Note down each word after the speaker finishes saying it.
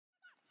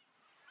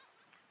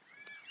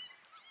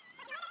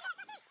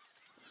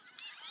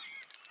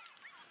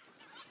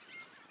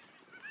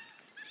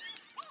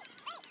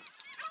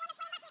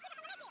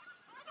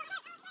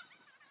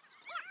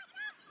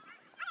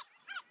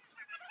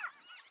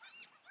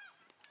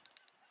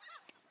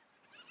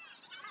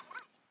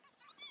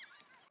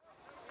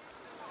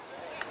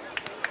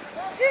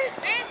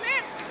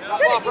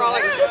Drop off,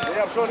 Raleigh.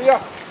 Yeah, I'm showing you.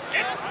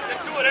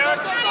 Let's do it,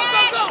 Eric. Go, go,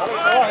 go, go.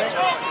 Hey, let's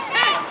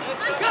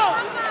go.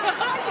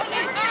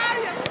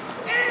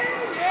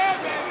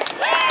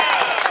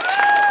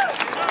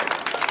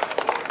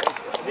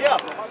 Yeah,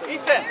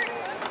 Ethan,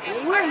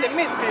 when we're in the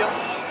midfield,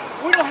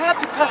 we don't have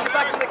to pass it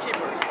back to the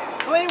keeper.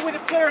 Play with the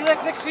player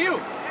next to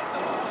you.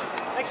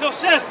 Makes no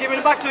sense giving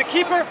it back to the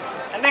keeper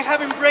and then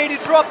having Brady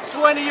drop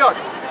 20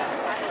 yards.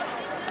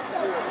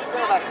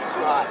 That's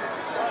too high.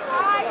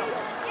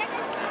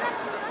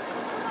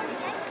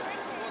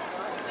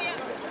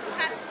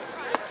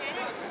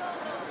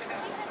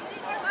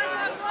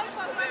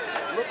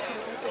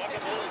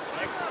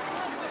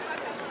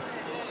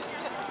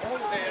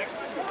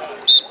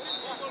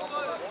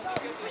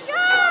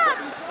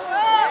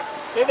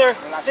 Stay there.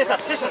 César,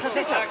 César,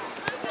 César.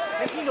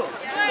 Tranquilo.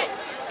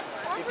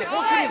 If the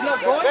whole team is not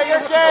going, take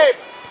your game.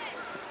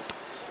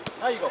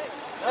 Now you go.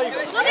 Now you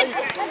go. Now you go.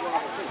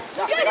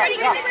 Get ready,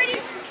 get ready.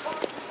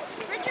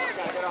 Richard.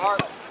 Get a heart.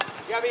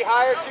 You gotta be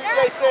higher too,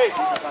 JC.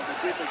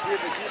 Keep it.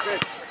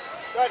 Good.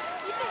 Good.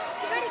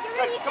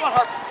 Come on,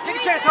 Hart. Take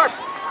a chance, Hart.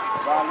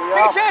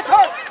 Take a chance,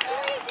 Hart.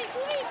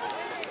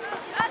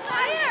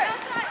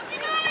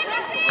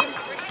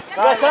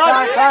 Time.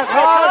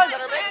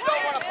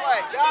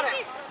 Got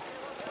it.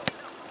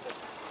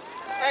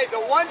 Hey, the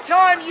one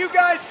time you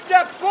guys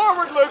stepped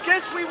forward,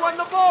 Lucas, we won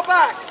the ball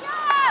back.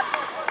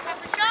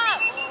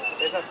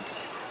 A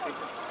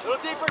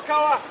little deeper,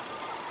 Koa.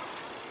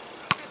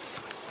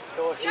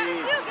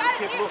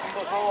 Keep losing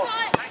those balls.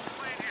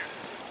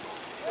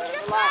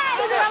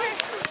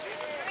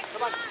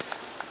 Come on.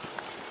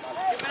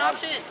 Give an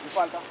option.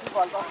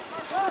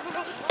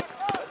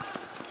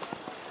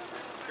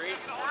 Green.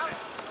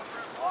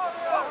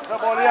 Good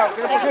ball, Liam.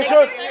 Good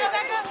position.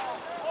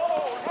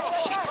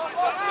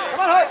 Come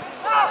on, Hart.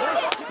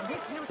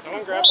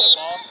 Someone grab that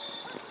ball.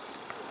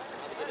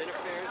 If it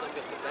interferes, I'm going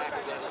to get back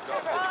again and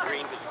drop it to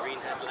Green because Green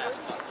had last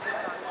touch.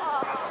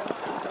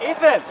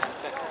 Ethan,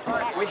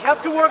 we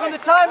have to work on the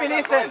timing,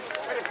 Ethan.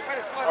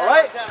 All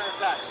right?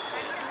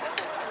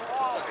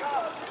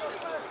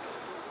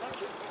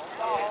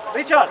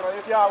 Richard,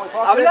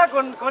 habla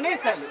con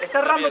Ethan. Está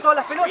agarrando todas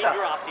las pelotas.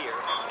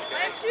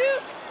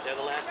 They're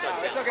the last touch.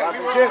 It's okay. We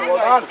were in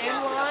line,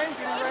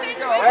 getting ready to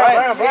go.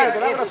 Brian, they're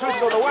not going to switch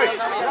it all the way. They're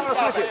not going to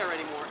switch it.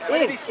 In.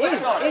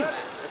 Okay,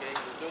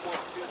 no more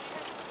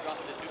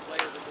dropping to 2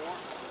 players or more.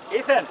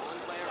 Ethan. 1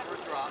 player per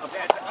drop.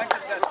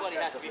 Everybody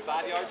has to be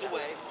 5 yards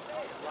away.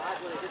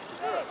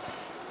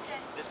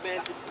 This man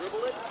can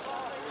dribble it,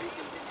 or he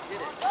can hit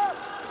it.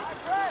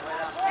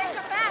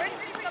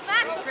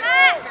 Come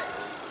back.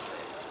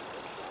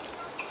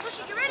 Push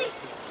it, get ready.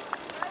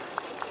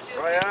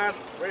 Brian,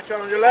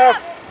 Richard on your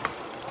left.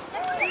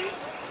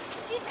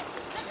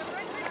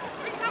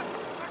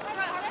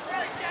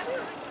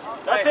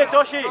 That's it,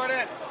 Toshi.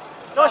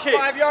 Toshi.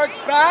 5 yards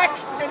back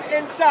and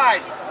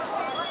inside.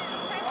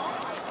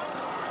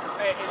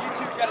 Hey, and you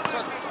two got to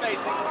sort the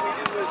spacing when we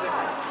do lose it.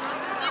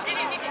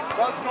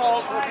 Those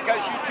goals were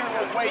because you two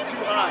were way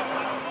too high.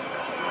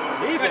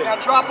 Leave it. Now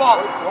drop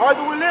off. Why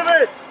do we leave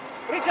it?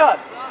 Richard.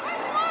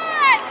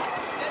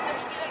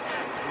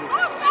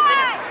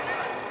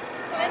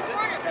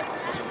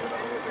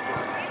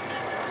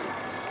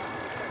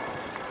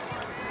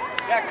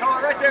 Yeah, call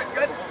it right there. It's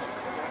good.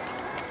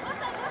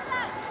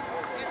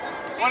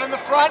 One in the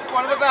front,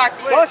 one in the back,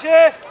 please.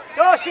 Toshi.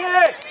 Toshi.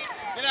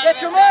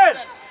 Get your man.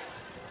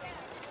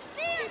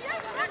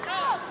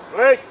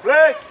 Blake.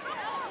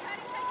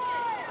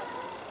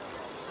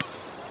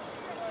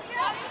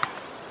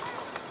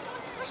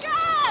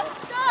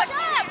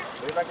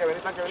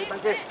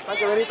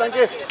 Vení,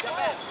 tanque.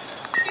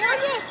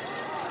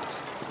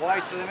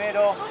 White to the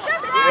middle.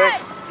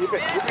 Keep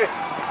it.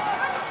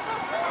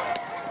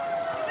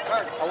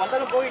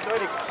 Aguantalo un poquito,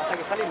 Eric, hasta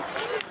que salimos.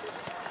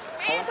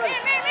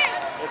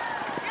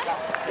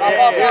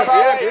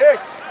 Aguantalo. Bien.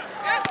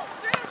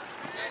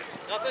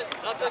 Nothing.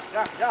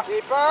 Yeah.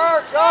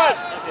 Keeper, good.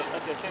 That's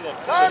it, stay there.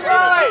 Turn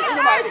right.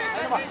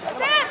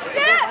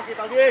 Step.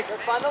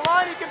 Find the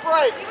line you can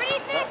break.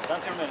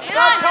 That's your man.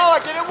 Good call,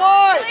 get it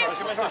wide. That's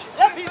your man, Toshi.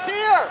 Yep, he's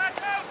here.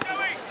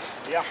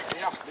 Yeah.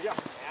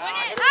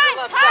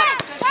 Time.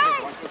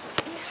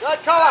 Good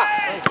call.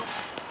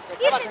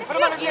 Come on, put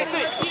him under JC.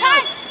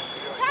 Time.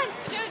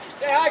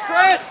 Say hi,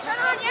 Chris. Turn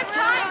on, you have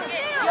time.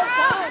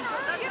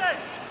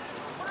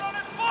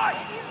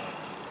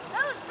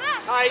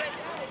 Tight.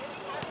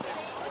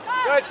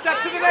 Good, step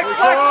to the next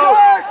block,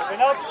 short.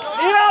 Open up.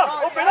 Liam,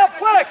 open up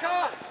quick.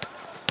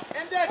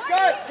 And then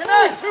good.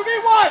 Connect,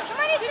 2v1.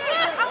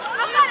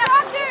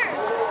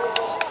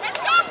 Let's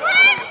go,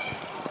 Brent.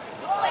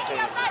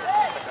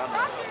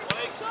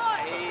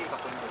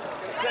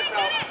 Sit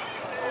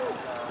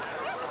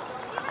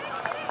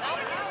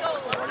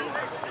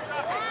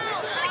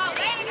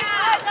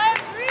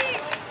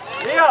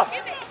now.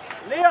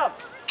 Liam,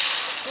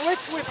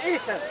 switch with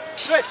Ethan.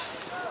 Switch.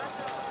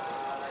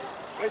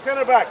 Play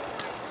center back.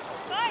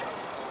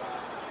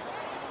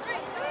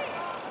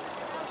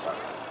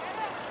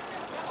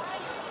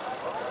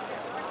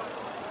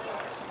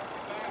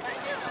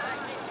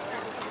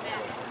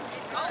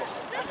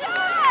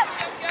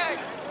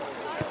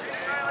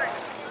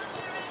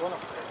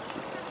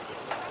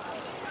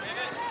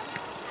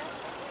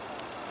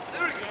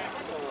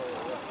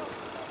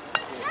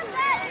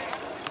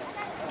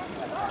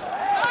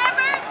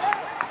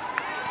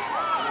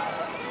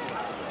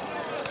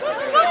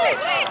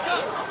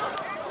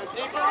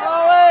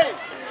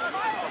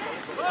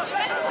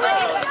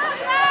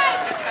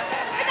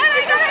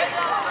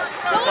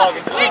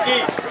 Target, Shiki.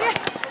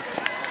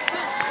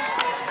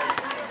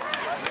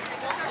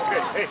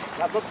 Okay, hey,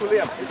 that's up to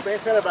Liam. He's playing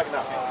center back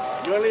now.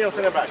 You and Liam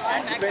center back.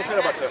 He's playing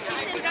center back, sir.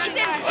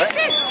 Right?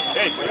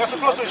 Hey, we're not so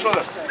close to each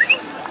other.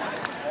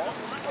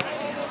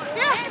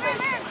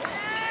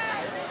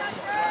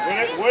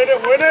 Win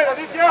it,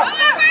 Aditya!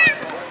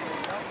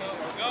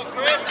 Go,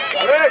 Chris!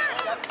 Alex!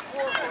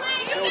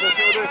 Shoulder.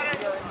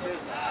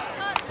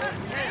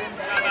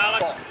 Come,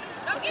 Alex.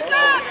 Don't get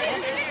up.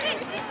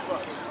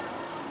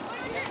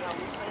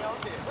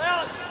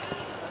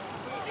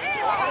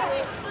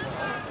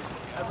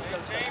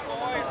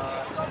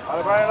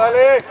 Dale, Brian,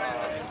 dale!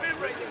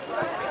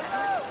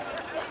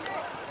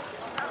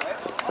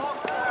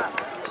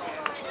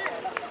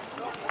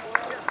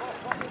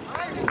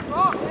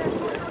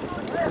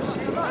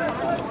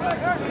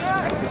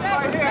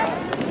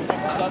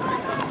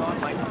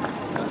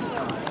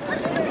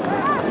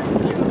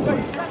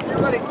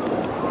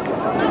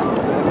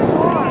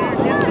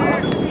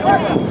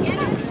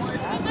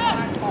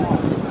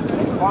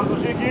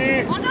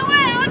 On the way.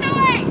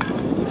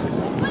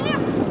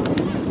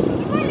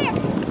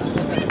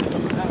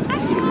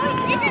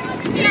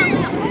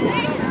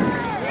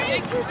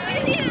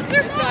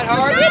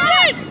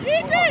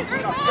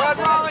 Good,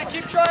 Raleigh,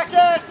 keep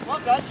tracking. Well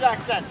done,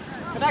 Jackson.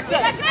 Connect it.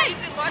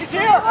 He's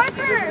here.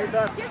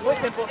 Play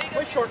simple,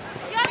 play short.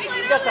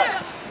 Get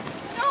that.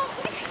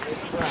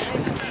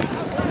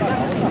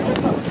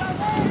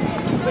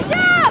 Good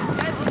job!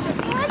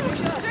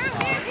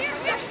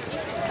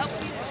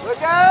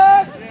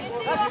 Lucas!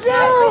 That's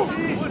you!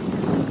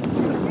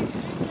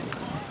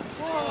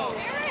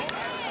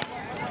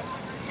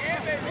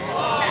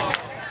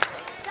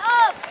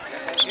 Stop!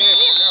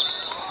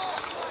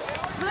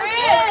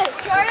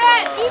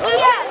 Jordan!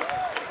 ETS!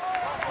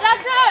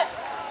 Jackson!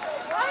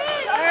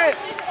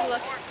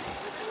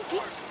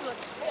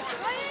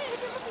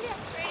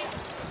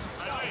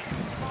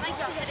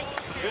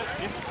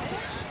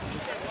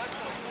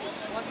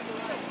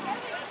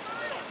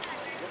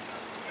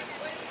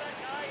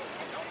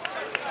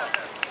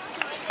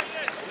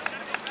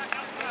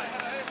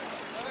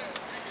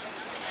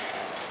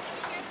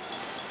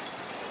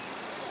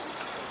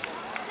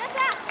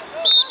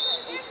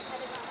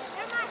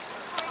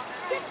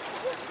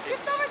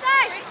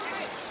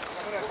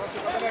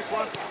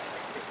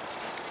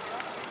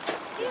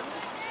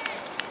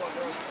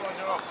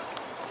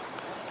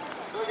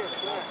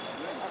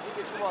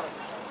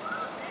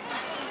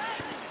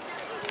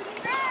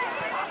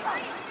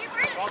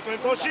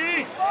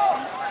 Kochi!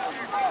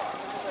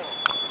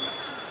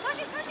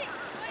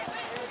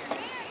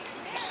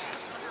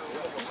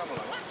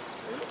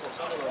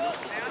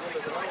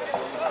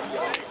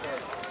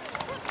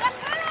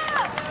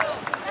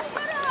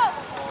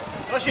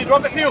 Yoshi,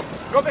 drop it for you.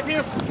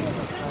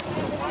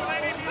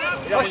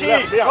 Yoshi,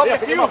 drop it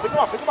for you. Pick him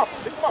up.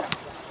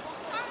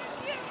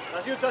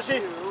 That's you, Toshi.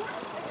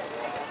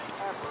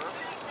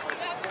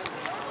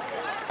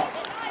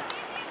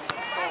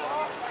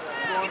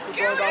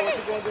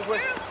 Keep going this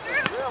way.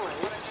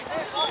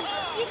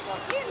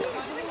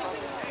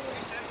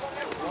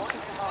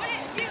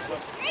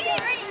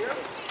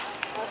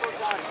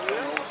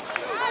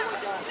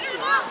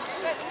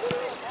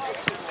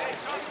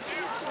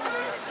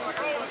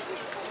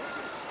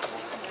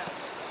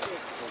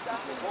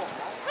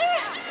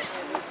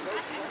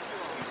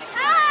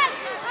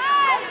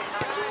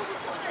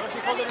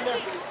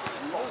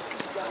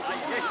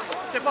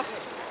 Step up.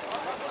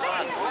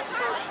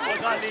 Well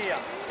done, Leah.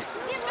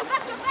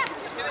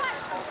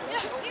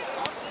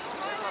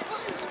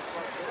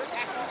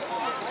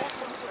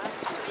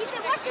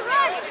 Ethan, watch the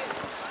run.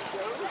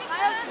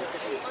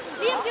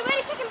 Liam, get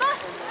ready, second bus.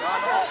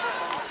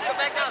 Go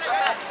back down, go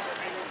back.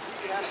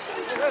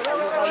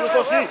 You,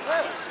 Kochi.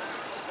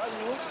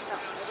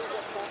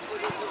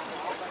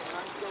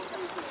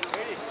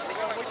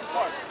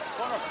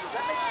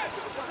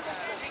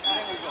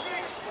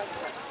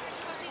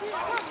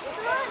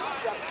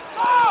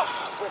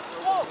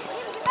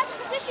 Get back to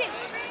position.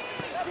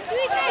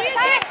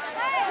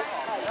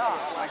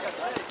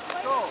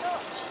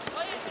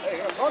 Hey,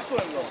 talk to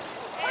him, though.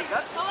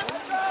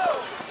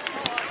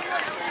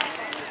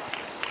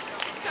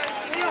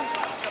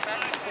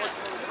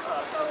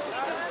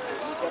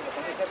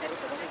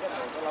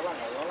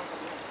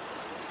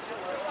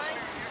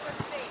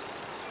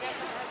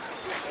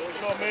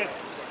 Go mid.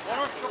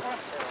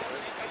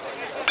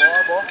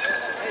 Ball.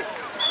 Hey,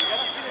 you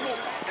gotta see the move,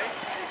 okay?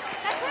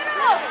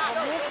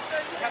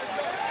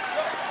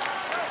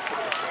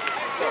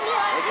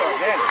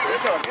 Again.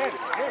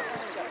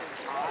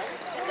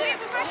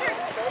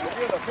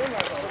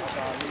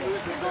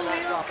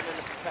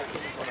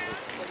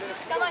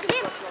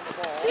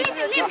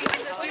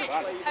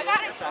 I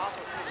got it.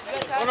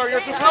 Honor,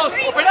 you're too close.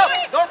 Open up.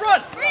 Don't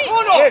run.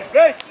 Honor.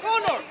 Hey.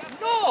 Honor.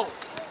 No.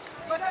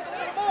 Go ahead and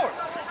get more.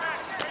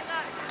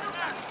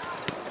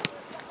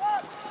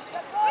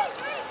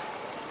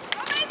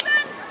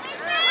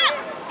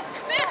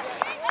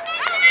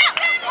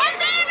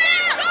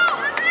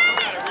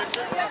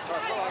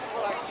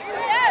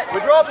 We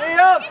drop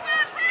Liam.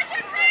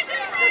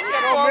 Pressure.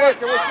 Go, Miss.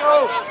 Parker, let's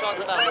go.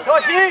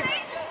 Toshi!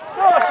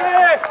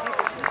 Toshi!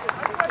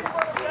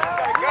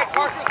 Good,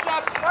 Parker,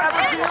 stop.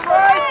 Trevor, to your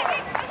right.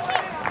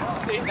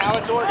 See, now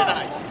it's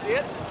organized. You see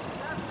it?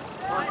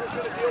 Parker's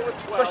going to deal with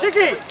 12.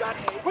 Toshiki!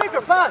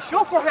 Quicker, pass,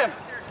 show for him.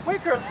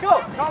 Quicker, let's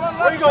go. Colin,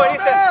 Where you going,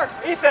 Ethan?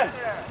 Ethan!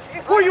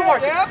 Who are you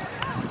working? Yep.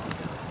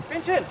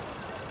 Pinch in.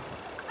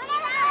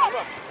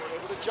 Look, we're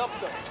able to jump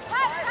those.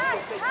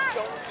 Because they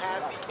don't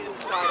have the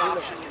inside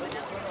option.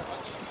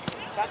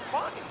 That's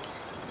fine.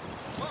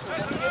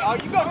 Oh,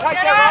 you go tight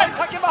there, Ryan.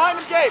 Tuck in behind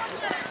him, Gabe. He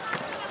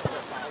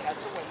has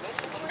to win this.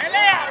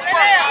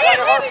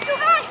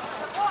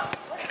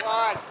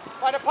 Fine.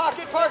 Find a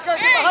pocket, Parker.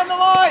 Get behind the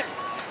line.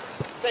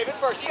 Save it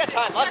first. You got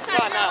time. Lots of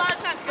time now.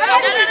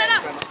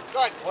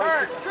 Good.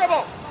 Turn.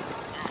 Dribble.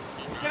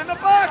 Get in the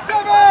box.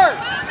 Over.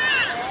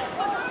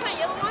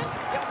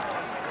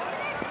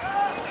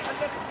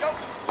 Let's go.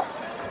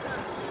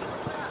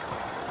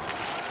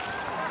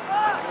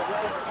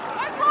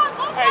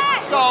 Hey,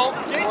 so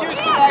get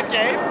used to that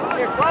game.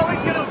 If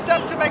Raleigh's going to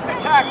step to make the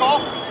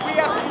tackle, we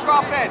have to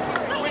drop in.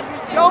 When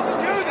you don't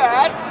do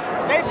that,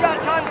 they've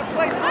got time to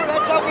play through.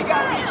 That's how we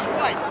got beat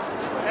twice.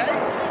 Okay?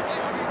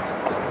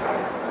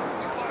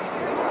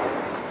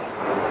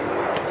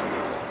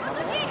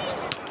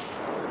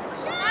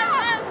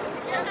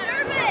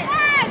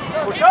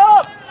 Push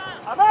up!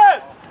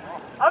 Ahmed!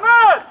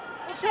 Ahmed!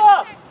 Push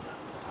up!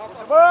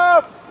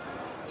 Above!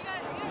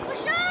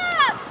 Push up!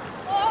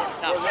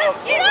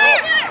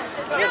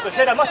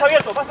 Teixeira, más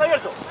abierto, más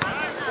abierto.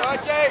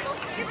 Good, Gabe.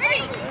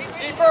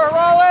 Deeper,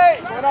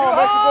 Raleigh. Going out,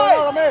 Ahmed. Keep going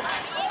out, Ahmed.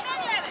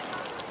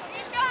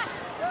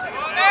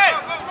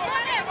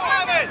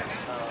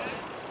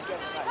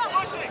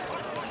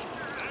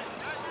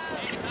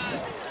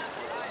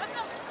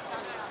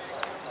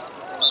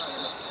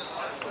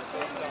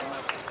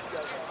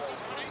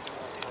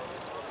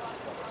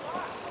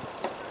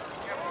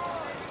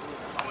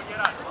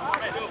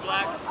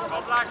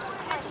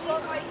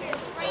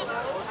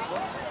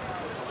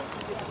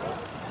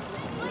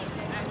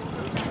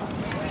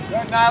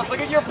 Good, Niles. Look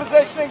at your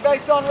positioning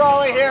based on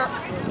Raleigh here.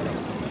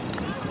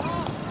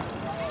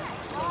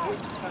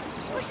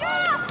 Push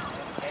up!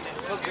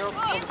 Get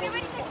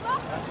ready to take the ball.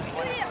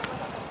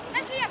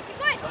 Nice, Liam. Keep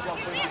going.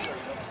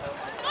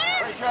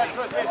 Pretty sure it's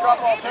supposed to be a drop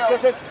ball, too.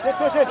 Push it. Get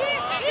push it.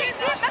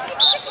 Back in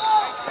position.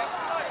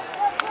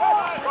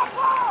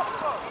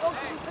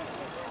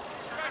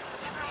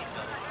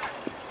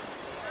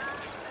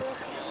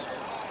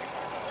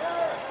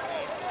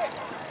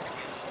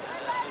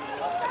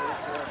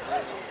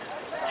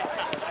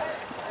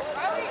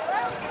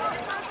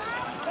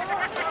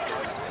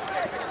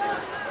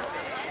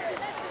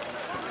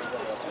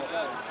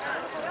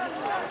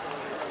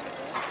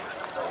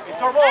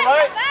 It's our ball,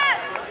 right?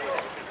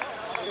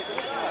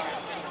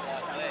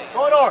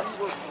 Connor!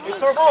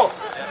 It's our ball!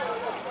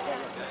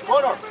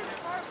 Connor!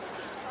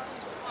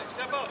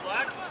 Step up,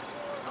 Black.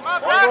 Come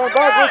on, Going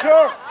back,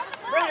 Richard.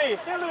 Brady,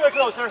 stay a little bit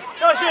closer.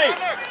 Toshi!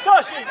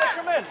 Toshi, get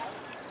your man!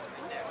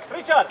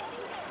 Richard!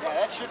 Yeah,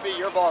 that should be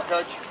your ball,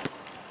 Coach.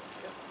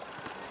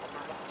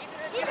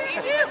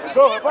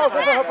 Go, above,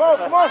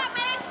 come on.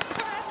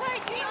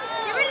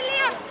 Get ready,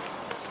 Liam.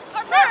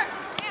 Partner.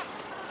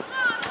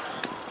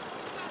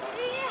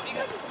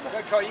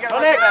 Good, Coach. You got to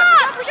Connect. rush that.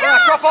 Come on,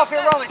 drop off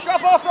here, Raleigh.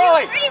 Drop off,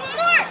 Raleigh. Ready, one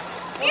more.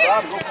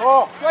 Go, go,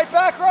 call. Straight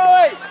back,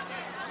 Raleigh.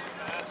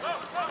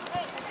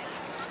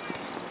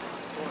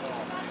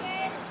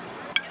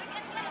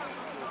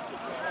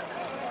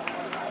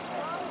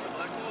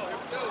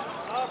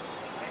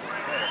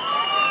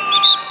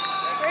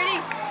 Ready.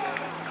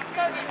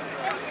 Coach.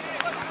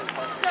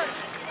 Coach.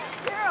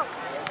 Girl.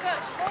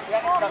 Coach. Yeah,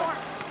 it's coming.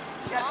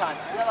 You got time.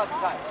 You got lots of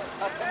time.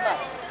 10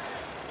 left.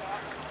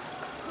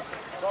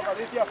 Come,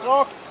 Alicia,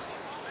 clock.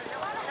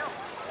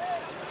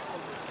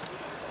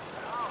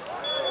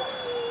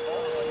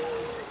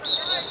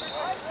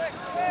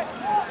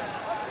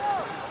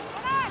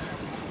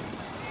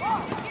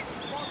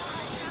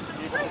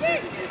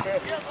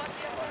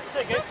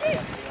 Take it.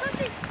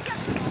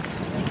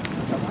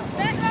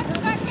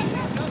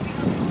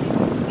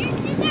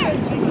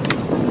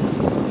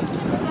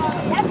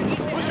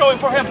 Who's showing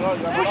for him?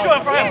 Who's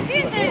showing for him?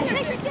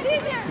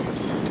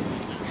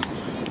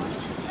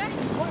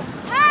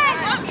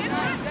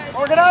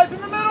 Organize in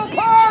the middle,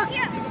 Park.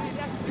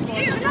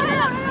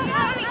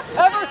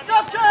 Ever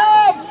step to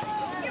him.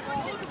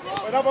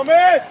 Wait up,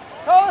 Ahmed.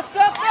 Call a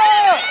step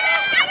there.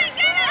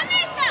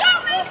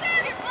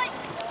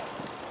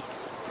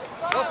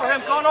 Go for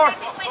him, Connor!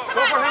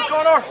 Go for him,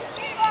 Connor!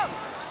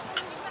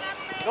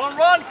 Don't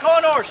run,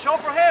 Connor! Show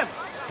for him!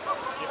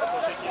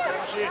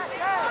 Push it.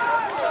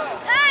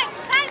 Time,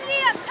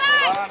 Liam,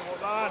 time!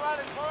 Hold on.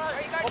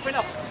 Open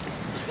up!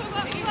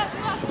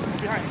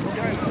 Behind, go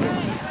behind.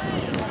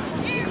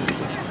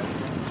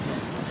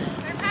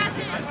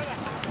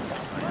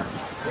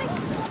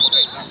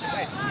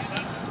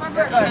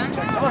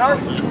 Come on,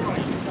 Harvey!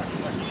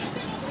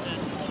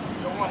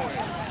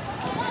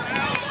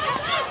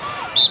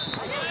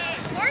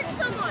 Mark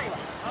someone!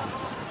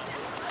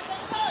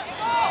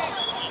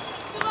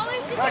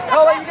 Right,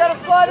 Koa, you got to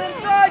slide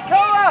inside,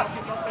 Koa!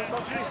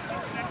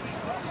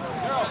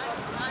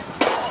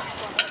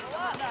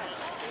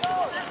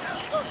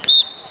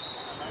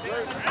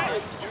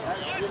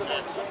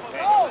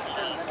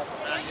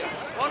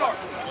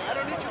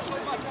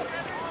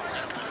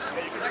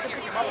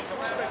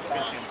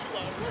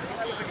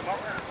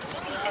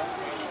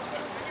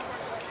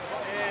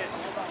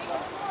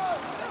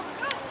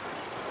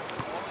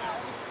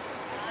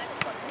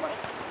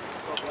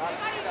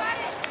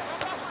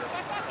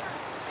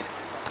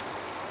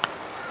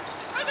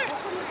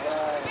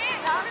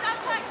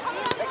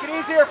 Make it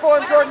easier for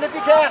him, Jordan, if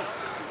you can.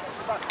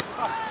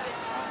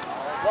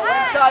 Go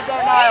inside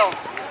there, Niles.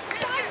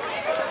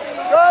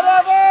 Good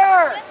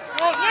over!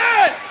 Go,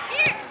 Nish!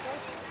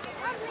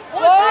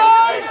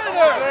 Slide!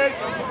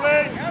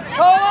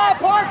 Come on,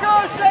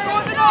 Parker, stay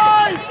with the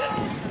eyes!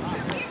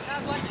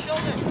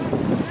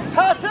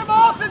 Pass him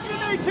off if you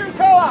need to,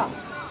 Koa!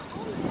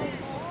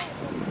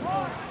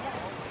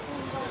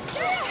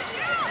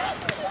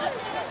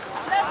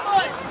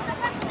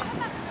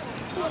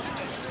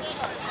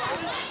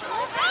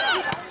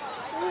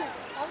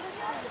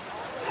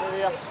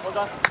 Hold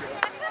on.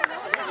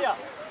 Olivia,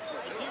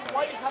 see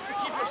why you have to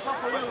keep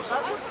yourself a little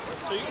circle?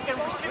 So you can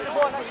receive the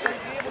ball and actually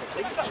be able to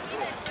take a shot.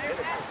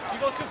 If you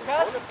go too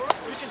fast,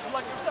 you just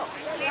block yourself.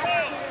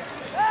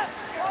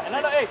 And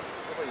hey,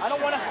 I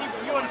don't want to see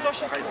you and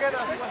Tosha together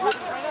as what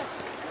happened right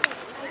now.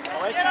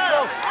 Alright, too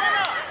close.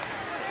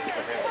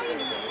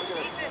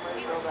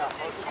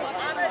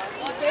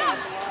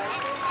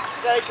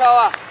 Stay,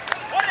 Kawa.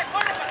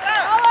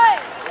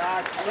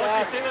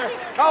 Don't stay there.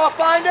 Kawa,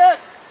 find it!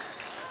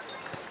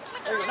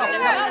 There you go. No.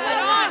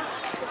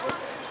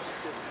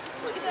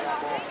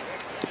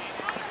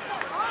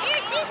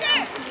 Here, Caesar!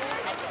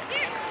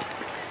 Here!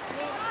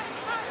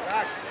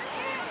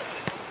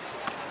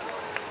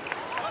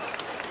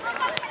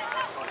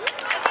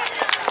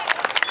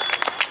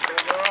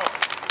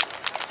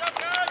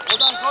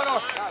 Hold on, Connor.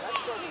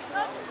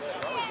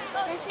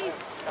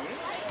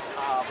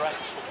 Brett.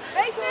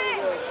 Mason!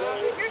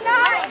 You're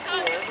nice!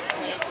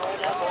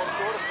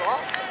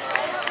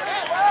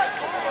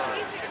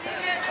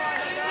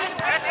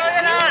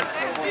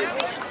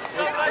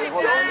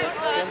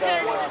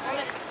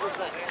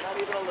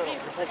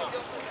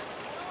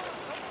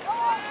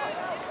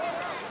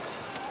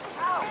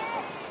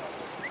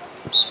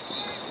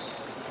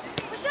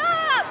 Push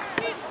up!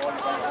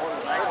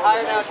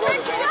 Higher now,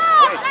 Jordan.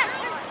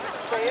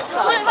 Stay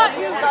inside. That's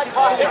the inside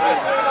pocket.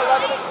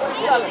 11 is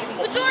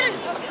 37. Jordan!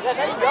 Yeah,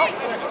 there you go.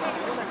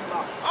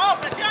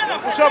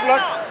 Push up,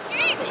 lad.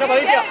 Push up,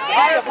 Alithia.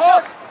 Higher, push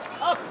up.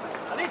 Up.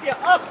 Alithia,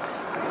 up.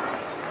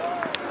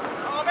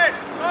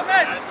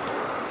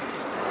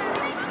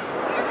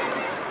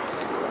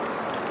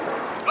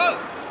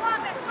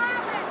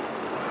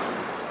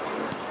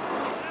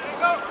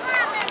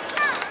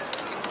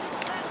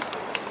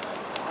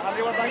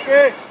 Arriba,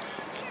 tanque.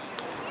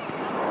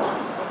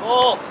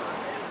 Ball.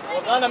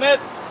 Well done, Ahmed.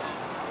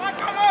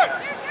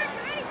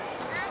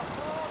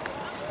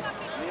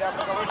 Liam,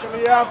 aprovecha,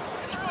 Liam.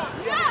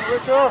 Liam,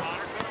 aprovecha.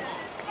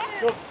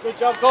 Good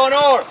job, Connor.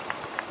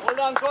 Hold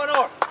on,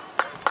 Connor.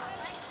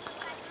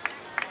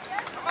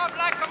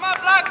 Come on,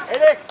 Black!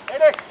 Eric,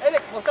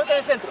 mostrate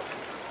de centro.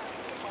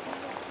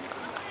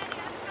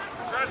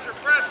 Pressure!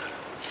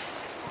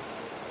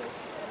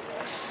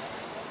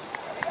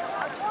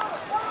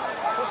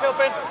 Push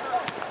open.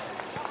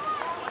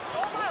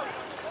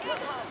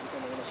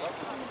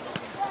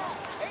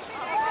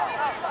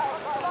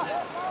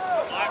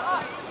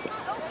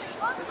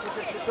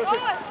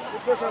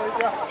 Push,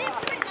 Alicia.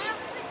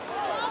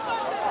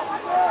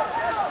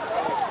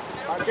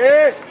 Tanque.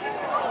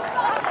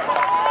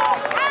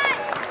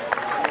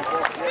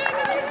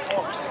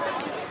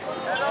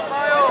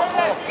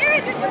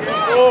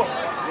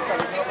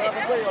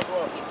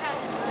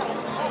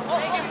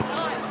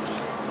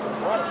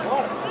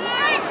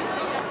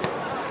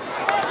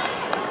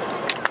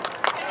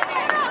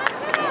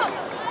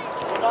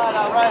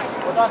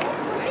 Hold on.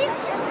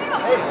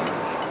 Hey.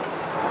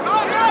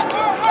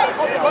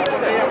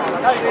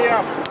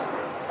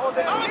 Hold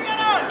it.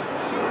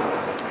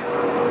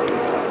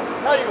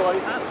 Now you go, buddy.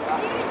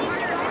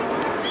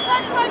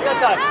 You got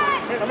time.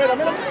 Mira.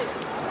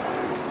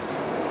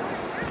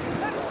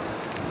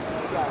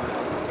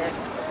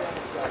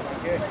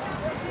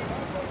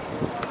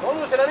 Don't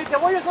lose it, Aditya.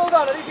 Why you slow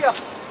down, Aditya?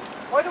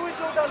 Why do we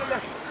slow down in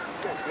there?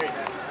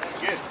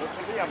 Good. Don't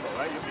sit Liam, though,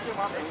 right? You pick him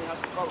up and he has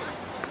to cover.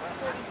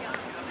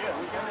 Yeah,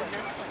 we can.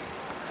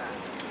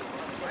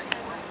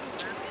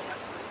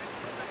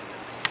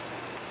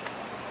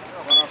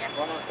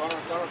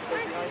 Connor,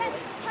 stay behind you.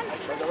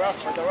 By the rough,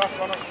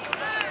 Connor.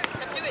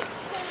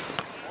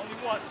 Only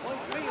one,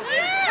 three.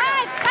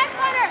 Time,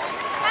 Connor!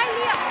 Time,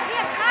 Liam!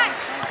 Liam, time!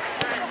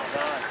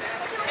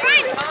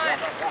 Dale.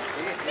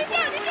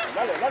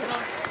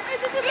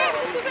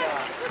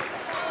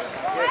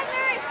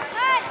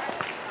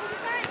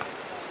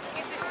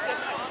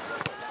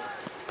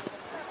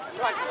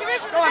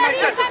 Go on,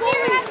 Mason!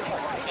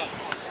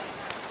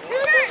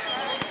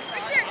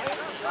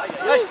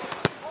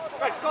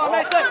 Right, go on,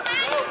 Mason.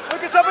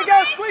 Lucas, up we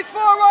go. Squeeze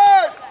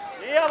forward.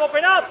 Liam,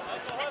 open up.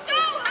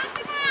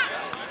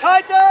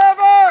 Tight there,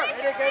 Ever!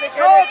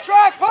 Go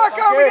track,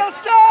 Parker, we gotta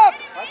stop!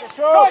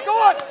 Go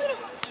on!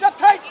 Step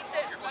tight!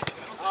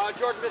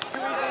 George, it's too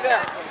easy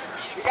there.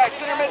 You got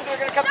center mids that are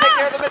gonna come take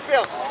care of the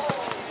midfield.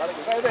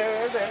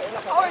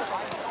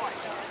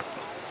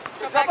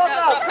 Jump up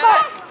now, come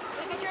on!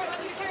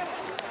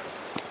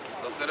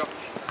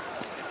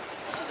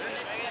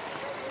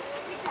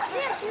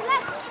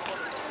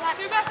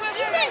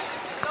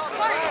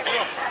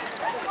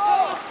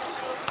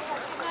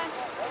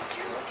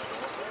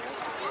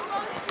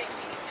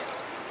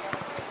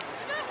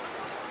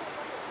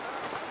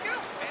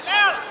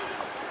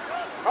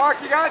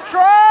 Mark, you got a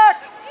track!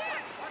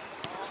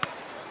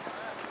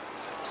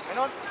 Hang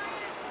on.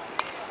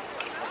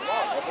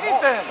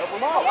 Ethan!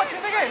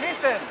 Watching the game,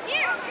 Ethan!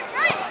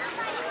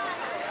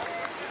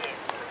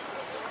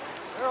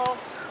 They're all.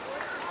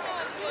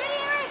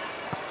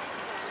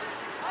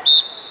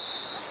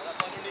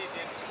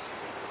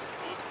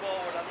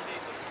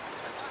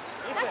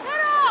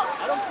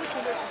 I don't push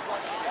him there.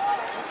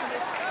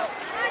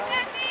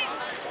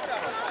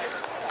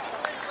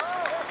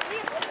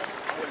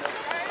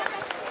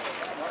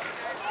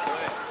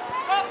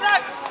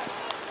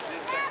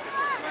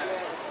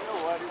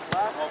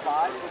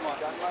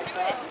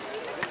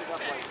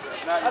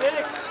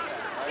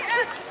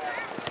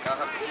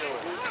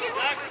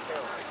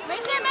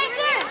 Mason,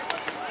 Mason!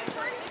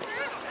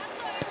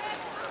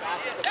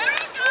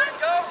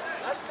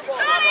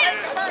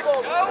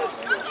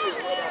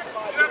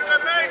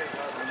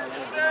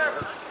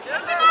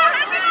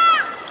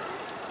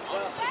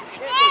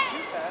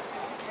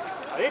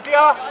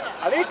 Alithia!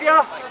 Alithia!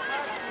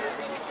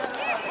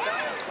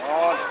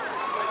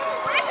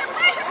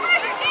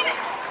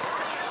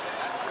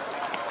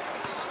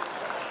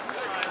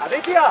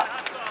 Alithia!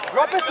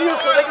 Drop it to you so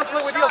they can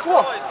play with you as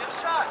well. You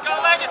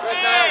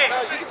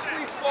can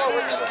squeeze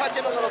forward, just tuck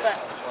in a little bit.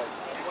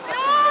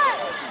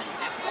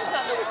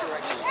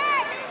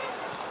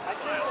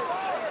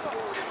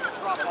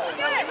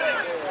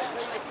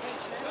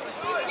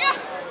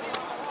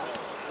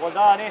 Well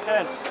done,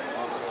 Ethan.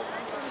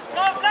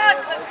 Go, Vlad!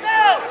 Let's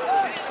go!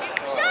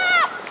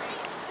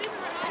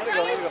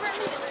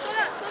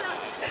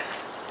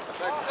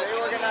 Stay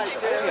organized,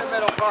 stay in the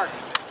middle, Park.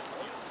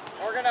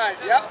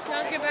 Organized, yep.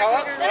 Come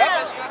up,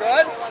 yep,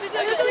 good.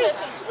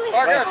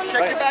 Parker,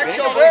 check your back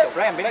shoulder.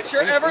 Make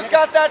sure Ever's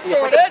got that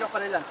sorted. 1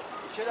 minute.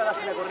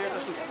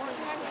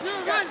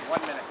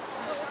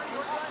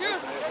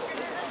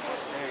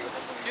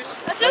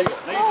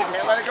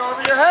 Can't let it go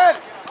over your head.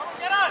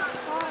 Get on!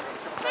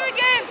 Third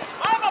game!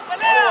 I'm up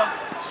and down!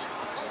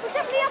 Push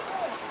up, Liam!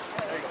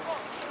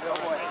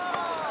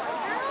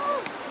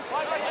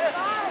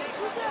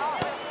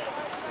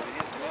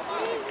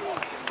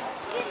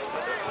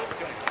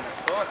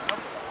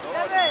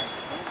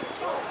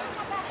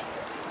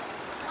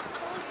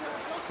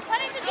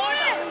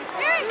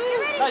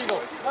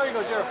 Now you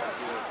go, Jerry.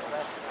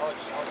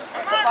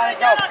 Fine,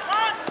 go.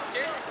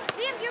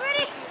 Liam, you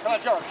ready? Come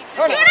on, Joe.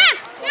 Turn it. Get in!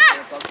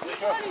 Yeah!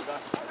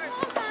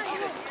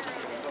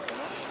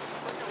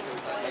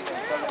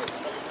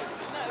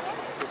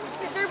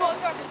 Third ball,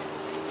 third.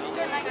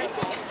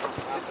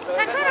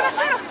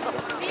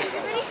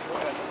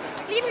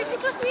 Liam, you're too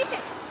close to Ethan.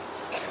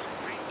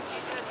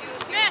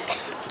 Man.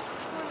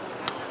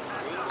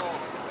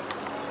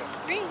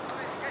 Green.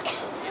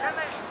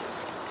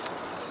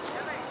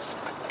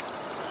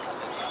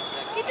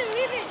 Ethan,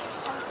 leave it.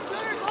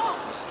 Third ball.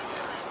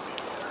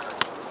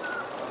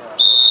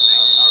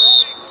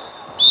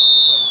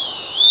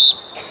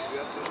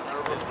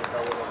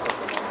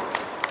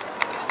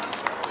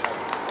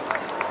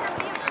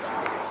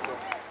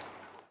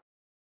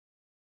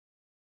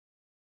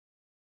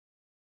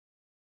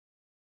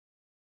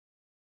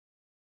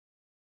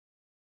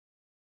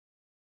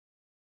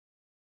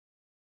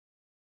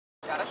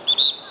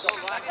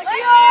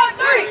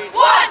 Three!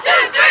 1,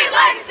 2, 3,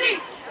 legacy!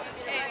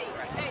 Hey,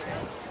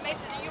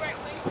 Mason, are you right?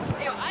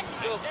 Hey, I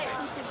did say.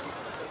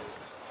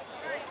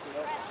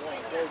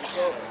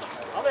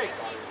 Alex,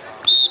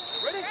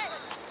 ready?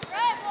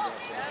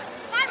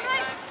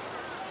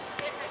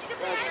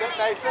 Sit,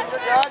 Mason,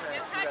 you're good.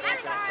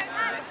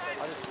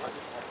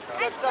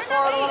 Good, step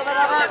forward a little bit,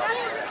 Ever.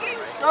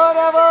 Good,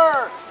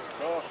 Ever.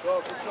 Good,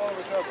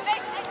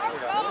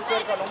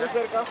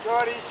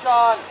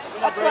 Eshawn.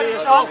 That's good,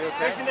 Eshawn.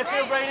 Facing the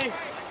field, Brady.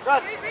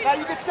 Good. Now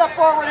you can step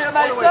forward here,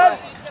 Mason.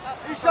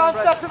 Eshawn,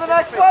 step to the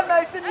next one,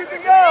 Mason. You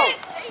can go.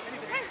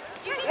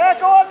 Yeah,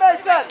 go on,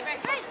 Mason.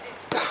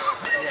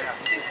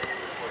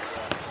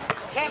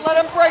 Can't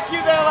let him break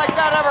you there like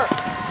that, Ever.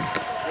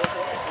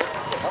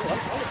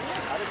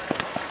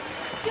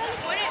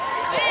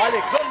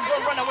 Alex,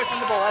 don't run away from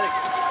the ball, Alex.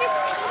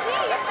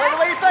 Play the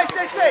way you face,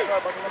 JC.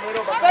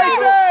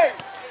 Spacing.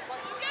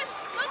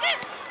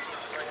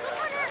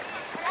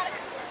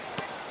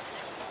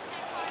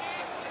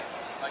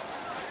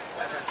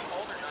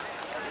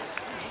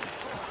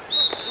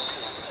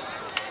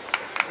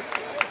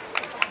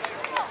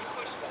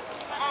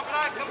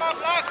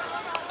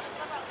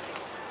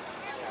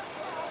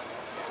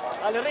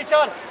 Dale,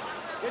 Richard.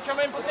 Get your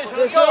main position.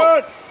 Let's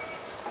go.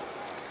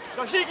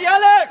 Toshiki,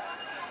 Alex!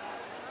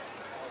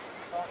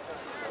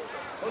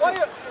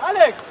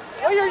 Alex,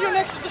 why are you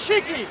next to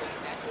Toshiki?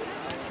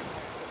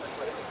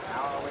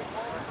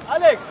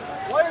 Alex,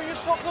 why are you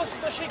so close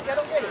to Toshiki? I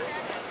don't get it.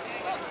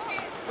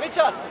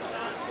 Richard.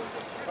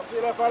 Come to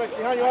your left, Alex.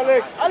 Behind you,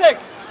 Alex.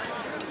 Alex.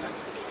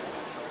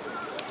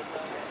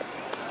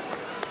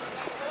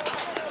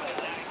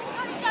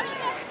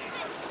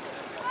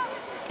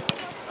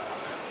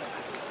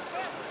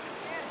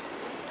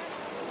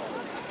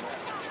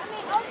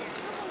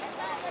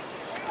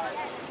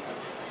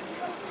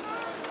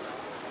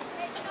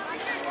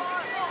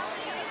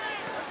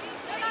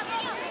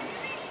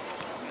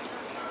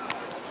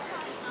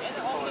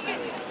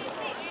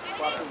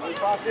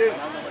 Pass in.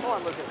 Come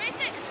on, Lucas.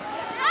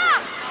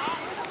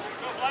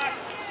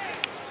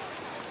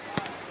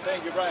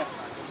 Thank you, Brian.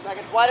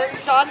 Seconds wider,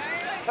 Ishan.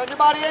 Turn your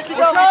body as you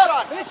go,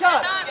 Richard! Ishan.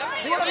 Richard!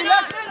 Do you want to be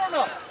left in or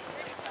not?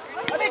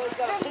 I think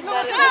there's no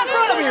one in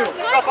front of you.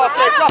 Drop off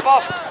there, drop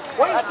off.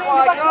 Why are you That's staying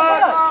why, back to the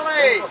good, back?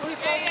 Molly.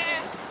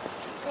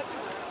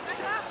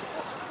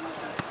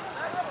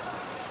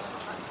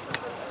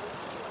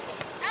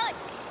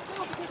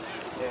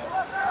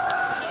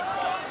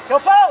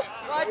 Help out!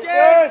 Right,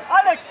 Gabe.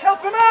 Alex,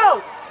 help him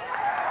out!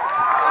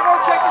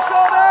 Everyone check your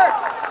shoulder.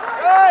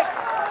 Good.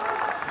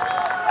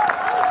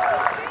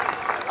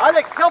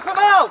 Alex, help him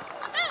out!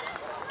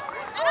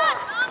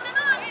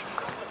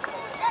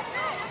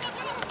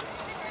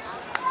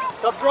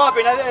 Stop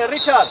dropping,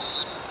 Richard.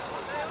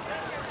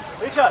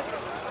 Richard,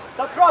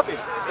 stop dropping.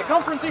 The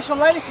confrontation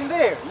line is in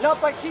there, not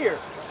back here.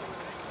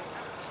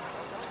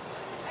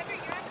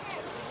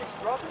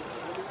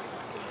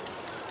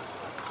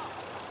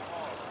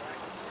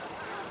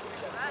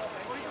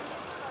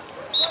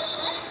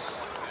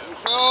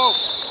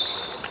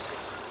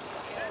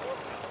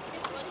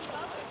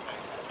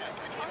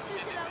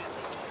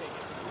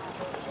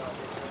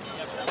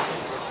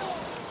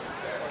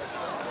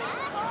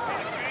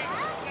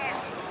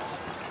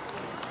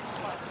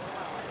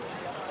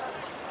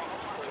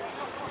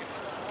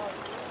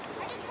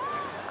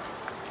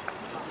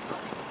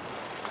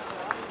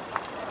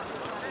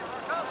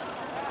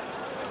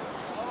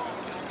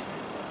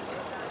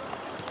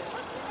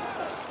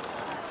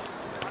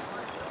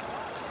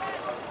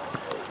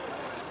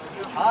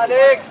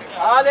 Alex,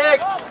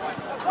 Alex,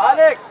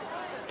 Alex,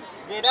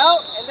 get out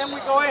and then we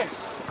go in.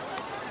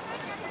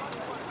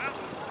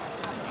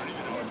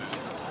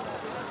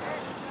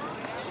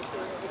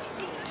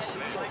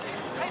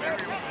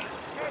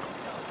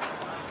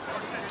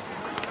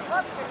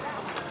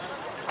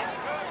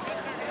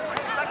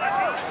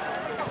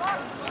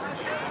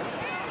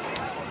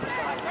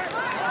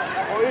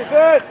 What is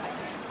it?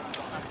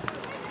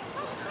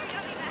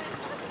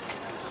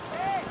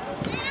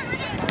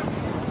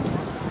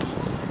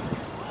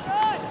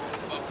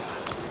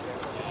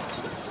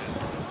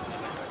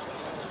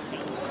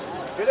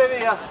 Good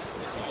idea.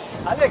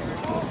 Alex,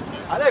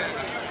 Alex,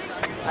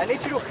 I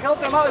need you to help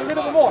them out a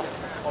little bit more,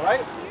 all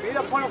right? Be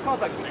the point of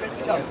contact between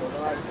each other.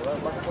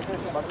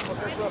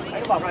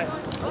 Hang on, Brian.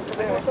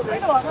 Hang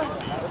on, man.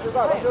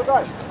 That's your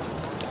guy.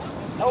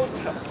 That was the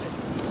shot.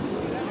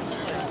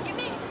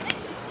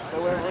 Stay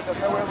with him, Richard.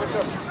 Stay with him,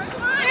 Richard.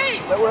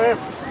 Stay with him.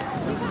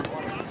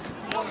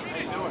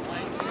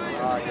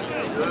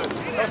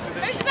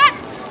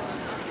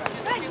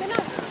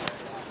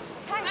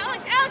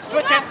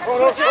 Switch it.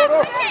 Hold on, hold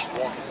on.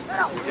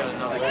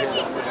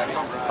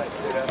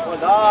 Well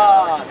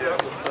done.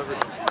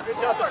 Good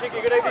job, Toshiki.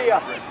 Good idea.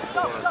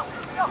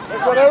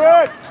 Next one,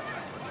 Eric.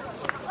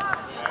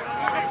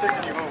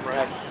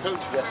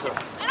 Yes, sir.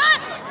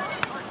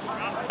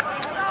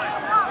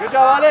 Good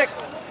job, Alex.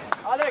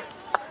 Alex.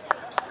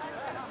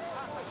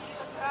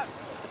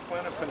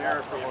 Plan a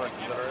Panera for lunch,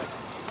 is that all right?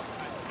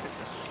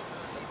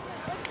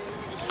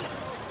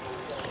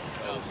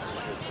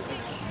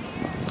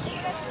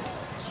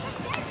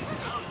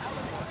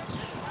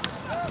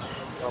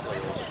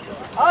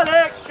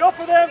 Alex, show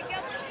for them.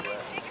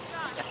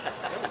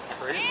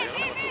 Crazy. I don't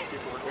know what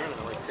people were doing.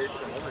 They're like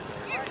tasting everything.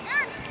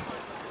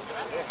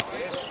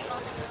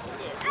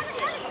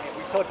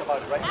 We talked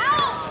about it, right?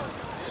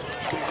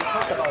 We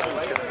talked about it,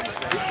 right?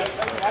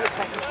 Alex,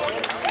 thank you for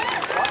it.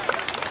 What?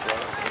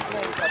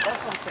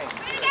 That's what I'm saying.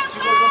 You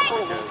wasn't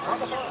forward.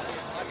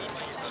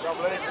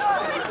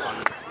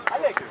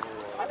 Alex,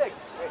 Alex,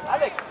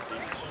 Alex.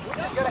 We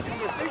just got a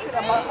conversation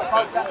about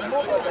that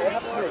mobile they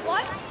have to do.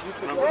 What? You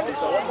could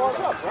one more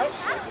shot, right?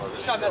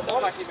 Sean, that's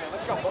all lucky, man.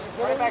 Let's go.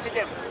 Right back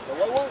again. The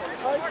white one?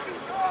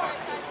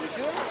 You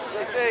sure?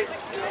 They say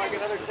you're like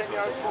another 10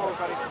 yards forward,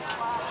 buddy.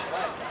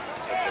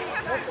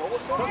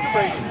 Come to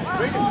Brady.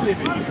 Brady's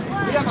sleeping.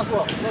 Liam as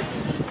well. Look.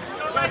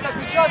 Right next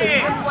to each other. You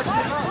have to watch the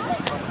ground.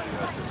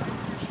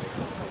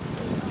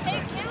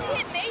 Hey, can we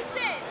hit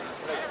Mason?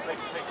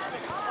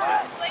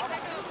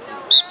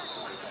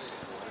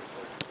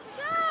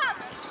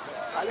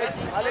 Alex,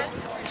 Alex.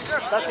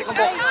 That's it, come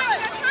on.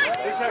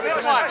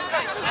 Good one.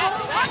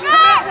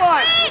 Good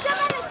one.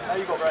 There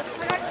you go, Brad.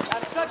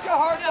 That's such a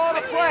hard ball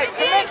to play.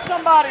 Commit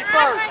somebody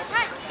first.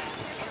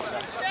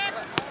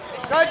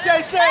 Good,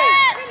 JC.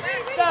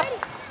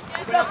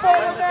 Step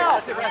forward now.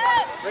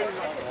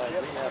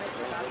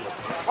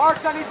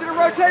 Marks, I need you to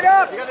rotate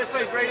up. You got this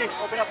place, Brady.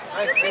 Open up.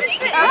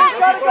 He's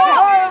got to go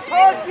higher,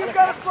 Mark. You've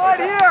got to slide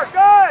here.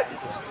 Good.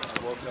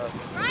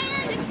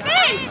 Ryan,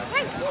 hey!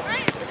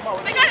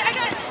 I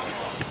got it.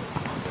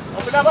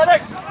 Open up,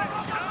 Alex.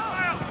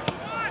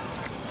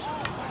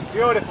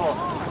 Beautiful.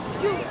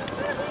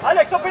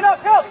 Alex, open up.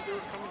 Help.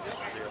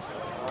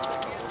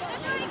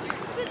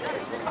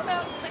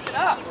 Pick it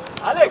up.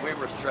 Alex. We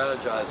were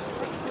strategizing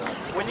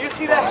with When you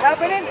see that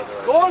happening,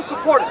 go and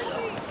support it.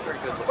 very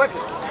good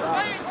Quickly.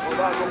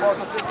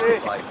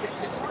 like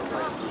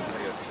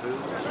food.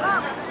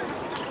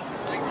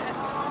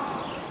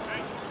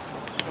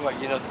 Well,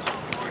 you know,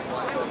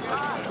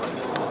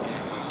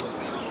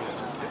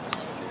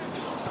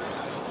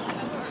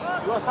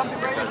 You want something,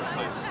 Brady?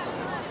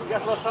 You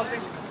guys want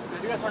something?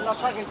 You guys are not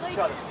talking to each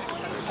other. I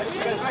think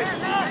you guys ready.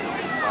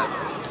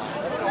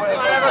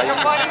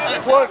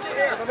 Next one.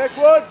 The next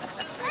one.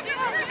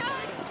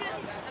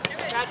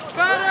 That's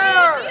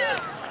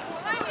better.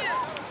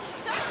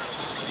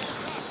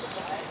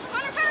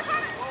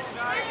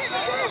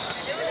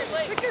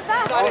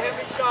 Inside of him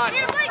and shot. You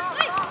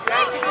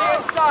have to be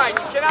inside.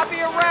 You cannot be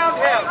around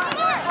him.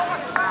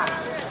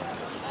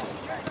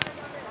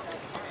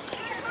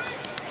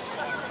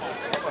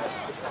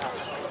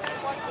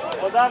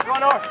 Hold on,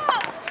 corner.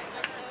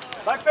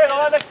 Back pedal,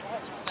 Alex.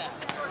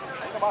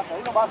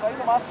 Ahí nomás, ahí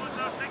nomás.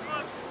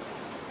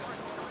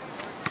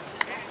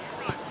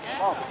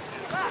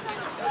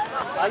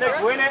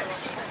 Alex, win it.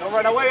 Don't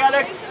run away,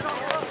 Alex.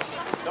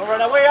 Don't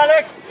run away,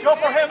 Alex. Show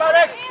for him,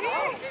 Alex.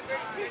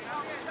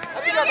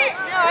 That's good,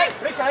 Mason. You're all right.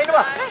 Richard, ahí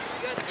nomás.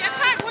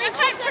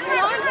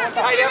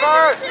 Tight,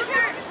 Ever.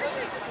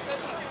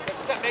 Good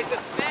step, Mason.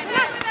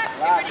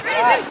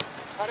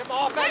 Cut him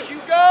off as you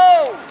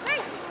go.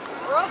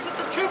 Or else at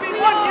the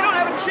 2v1, you don't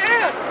have a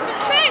chance.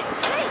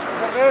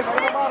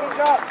 Ahí nomás,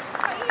 Richard.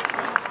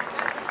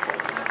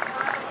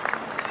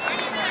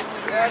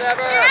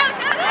 Whatever.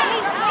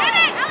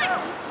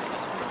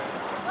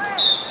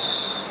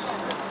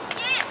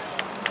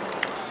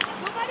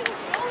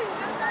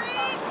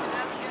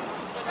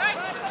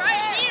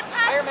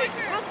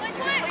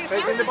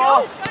 Facing the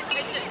ball.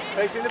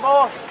 Facing the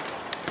ball.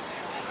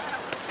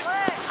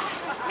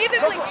 Leave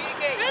it, please.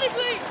 That is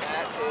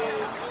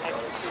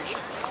execution.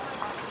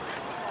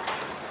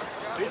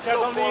 Richard,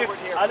 don't leave.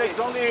 Alex,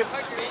 don't leave. Be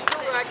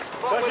direct.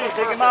 Toshi,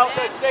 take him out.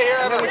 Good, stay here,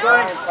 And then Ever. we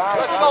turn.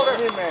 Left shoulder.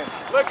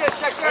 Lucas,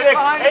 check yours Eric,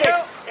 behind Eric, you.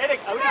 Eric,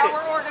 Now ahorita.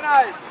 we're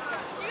organized.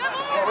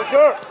 For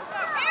sure.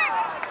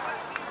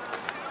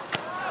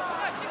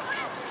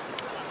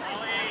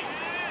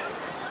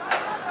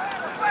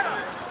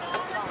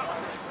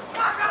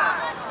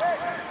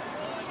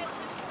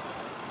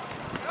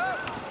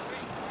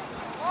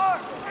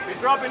 He's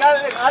dropping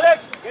Alex.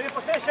 Alex, get in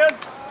position.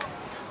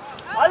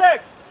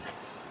 Alex.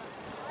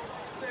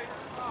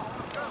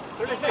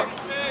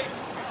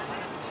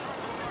 36.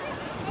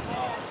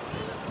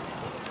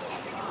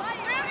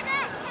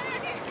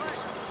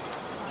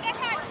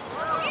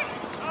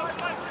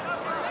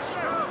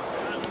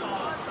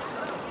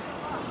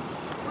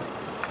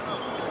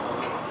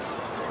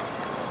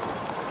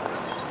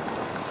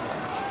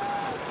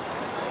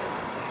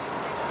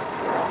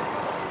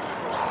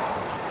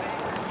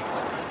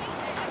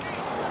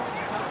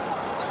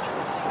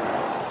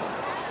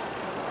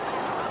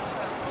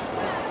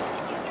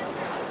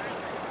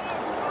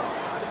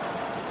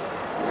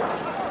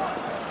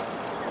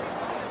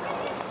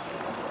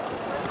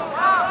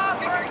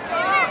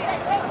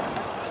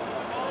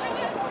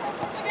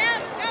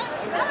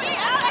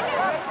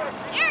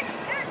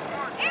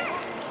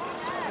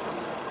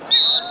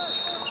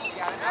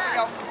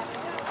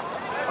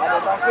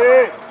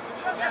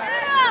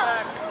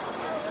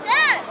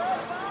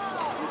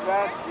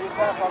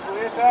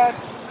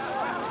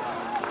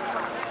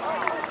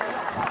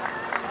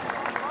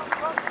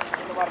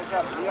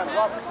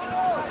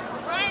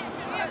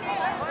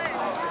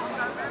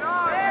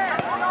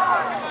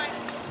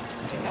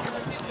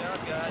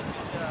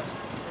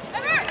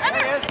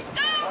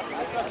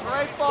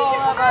 Great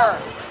ball, Ever.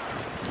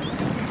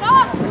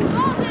 Stop!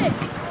 Hold it!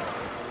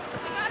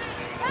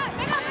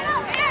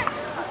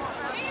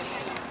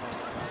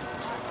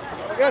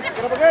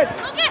 Get up again.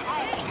 Lucas!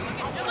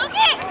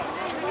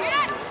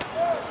 Lucas!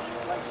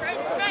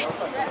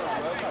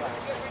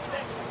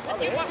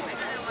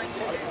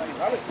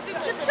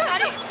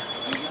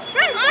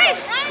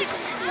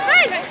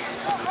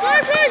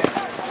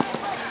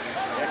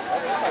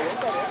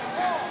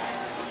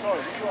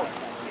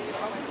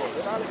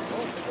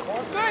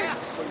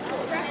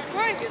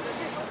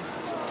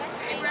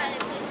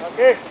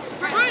 Okay.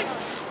 Break.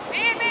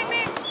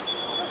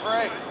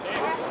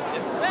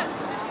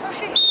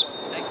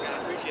 Thanks, man. I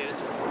appreciate it.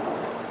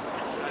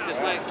 This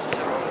way.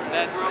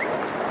 Bad throw.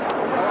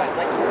 All right,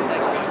 thanks.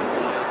 Thanks, man.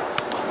 Appreciate it.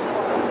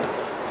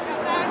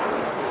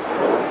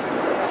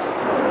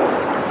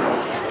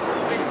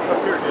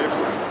 Up here, Dave.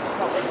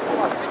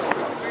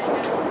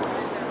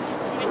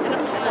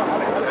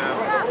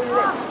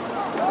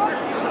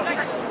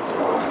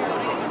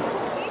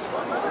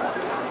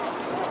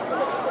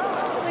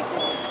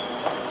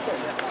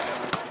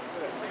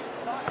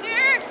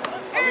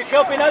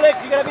 helping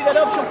Alex, you gotta be that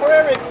option for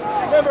Eric.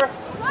 Remember?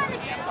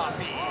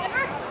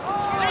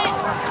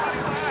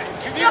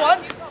 QB1.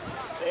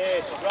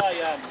 Eso,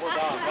 Ryan. Well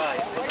done,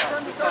 Ryan. Well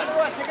done. Good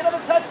time. Take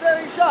another touch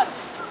there, you shot.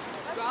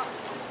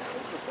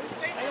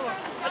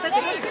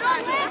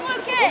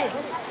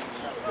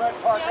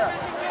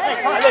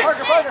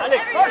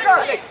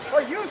 Alex.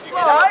 Or you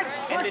slide,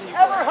 push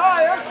ever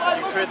higher, slide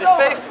with Clear the the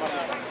space.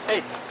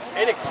 Hey,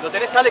 Eric, lo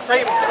tenés Alex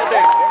ahí.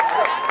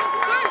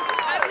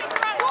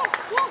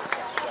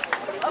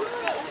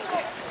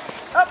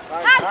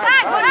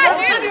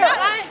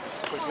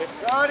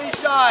 Good,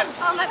 Sean.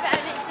 Oh, my bad.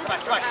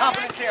 Come on,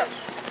 confidence here.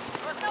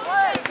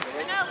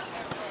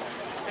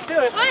 Let's do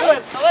it.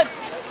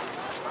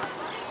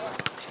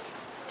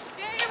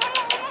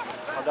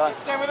 Well done.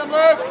 Stay with him,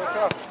 Luke.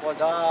 Well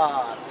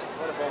done.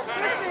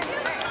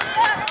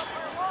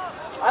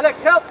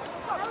 Alex, help.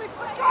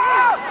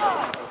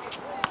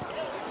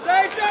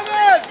 Save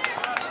Devin.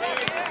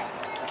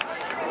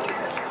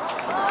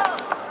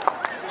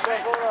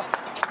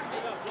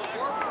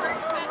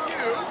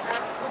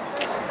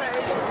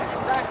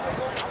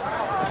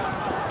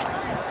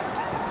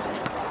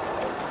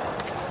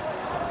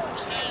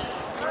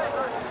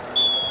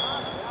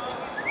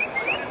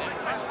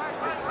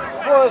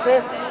 Boys,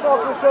 eh? Talk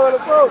to each other,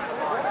 let's go.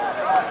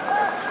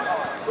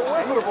 Go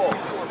away from the ball.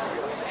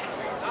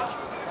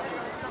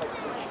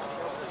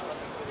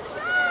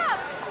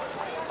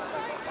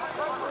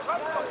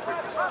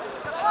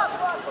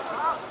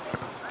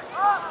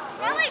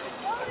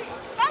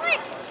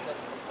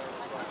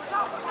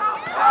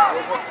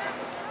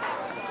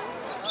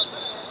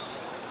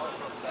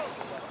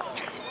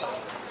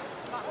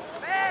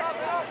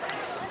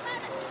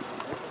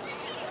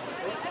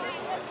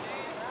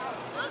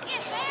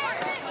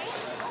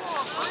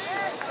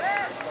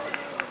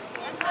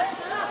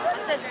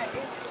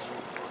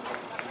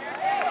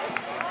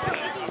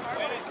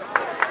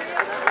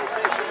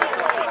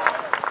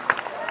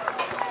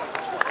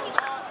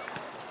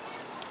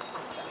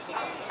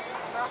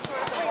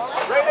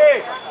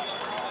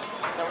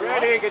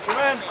 Ready, get your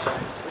man.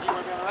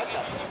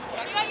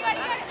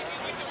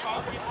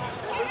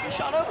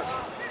 Shot over.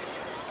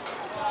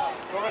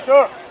 Go right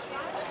there.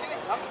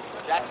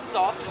 Jackson's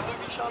off, just took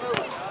your shot over.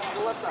 To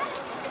the left side.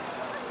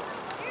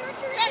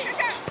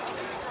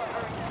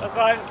 That's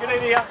fine, good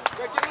idea.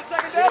 Give it a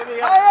second, Good Dave.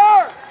 idea.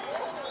 Higher!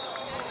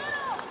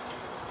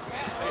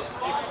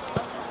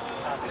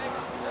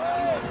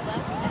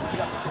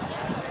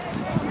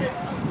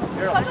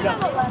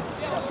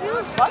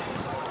 What?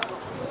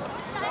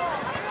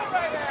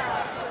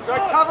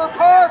 Good cover,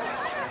 Park.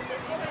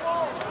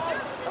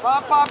 Come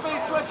on, Poppy,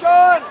 switch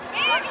on.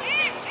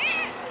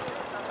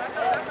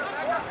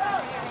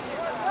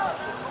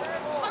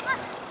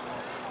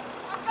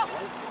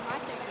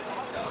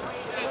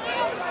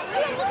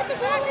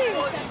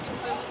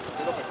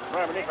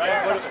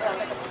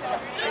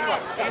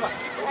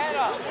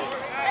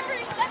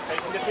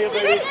 Facing the field,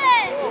 baby.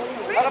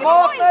 Let him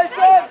off,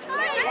 Mason.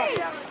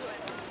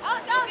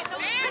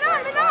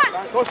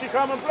 Koshi,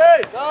 come and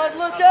play. Good,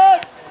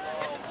 Lucas.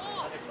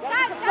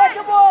 That's the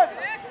second one.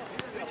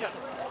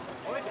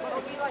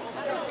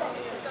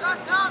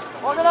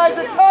 Organize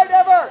it tight,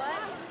 Ever.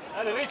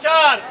 Dale,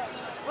 Richard.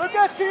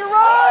 Lucas, to your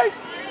right.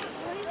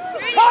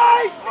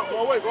 Tight. Go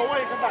away,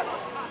 come back.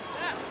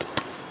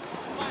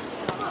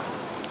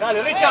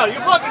 Dale, Richard,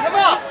 you're blocking him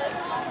up.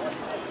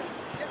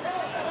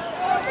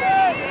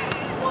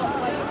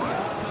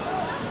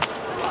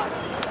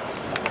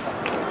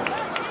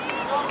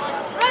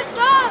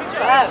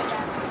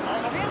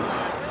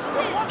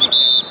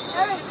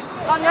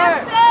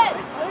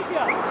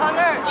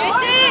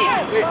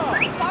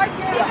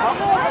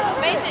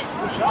 Mason.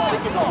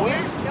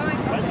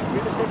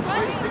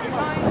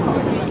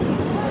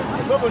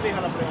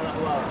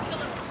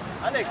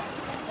 Alex,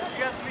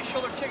 you have to be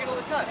shoulder checking all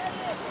the time.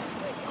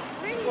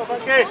 Go,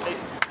 Frankie.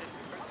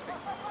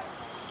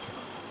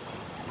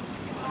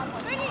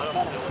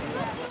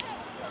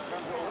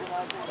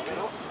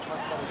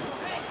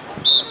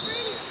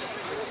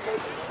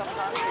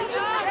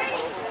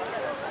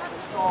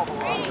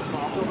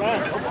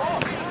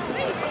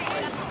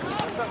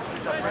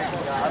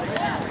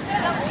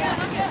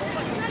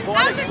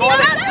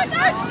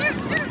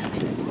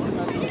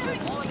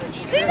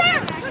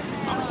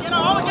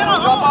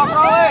 Drop off,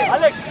 Raleigh.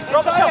 Alex,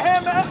 drop Inside of it.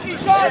 him, empty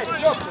shot.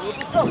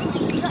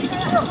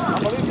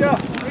 Alicia.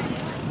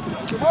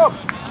 Come up.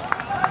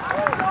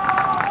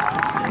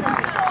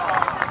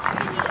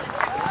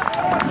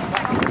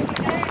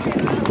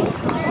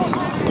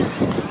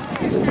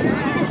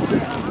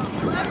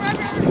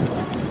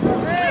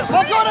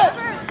 Hold on it.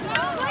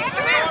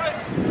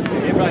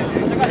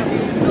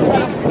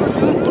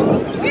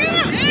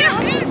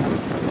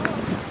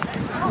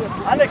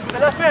 Alex, with the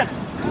last man.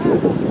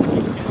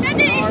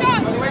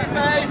 Wait,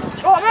 face.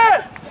 Go, man.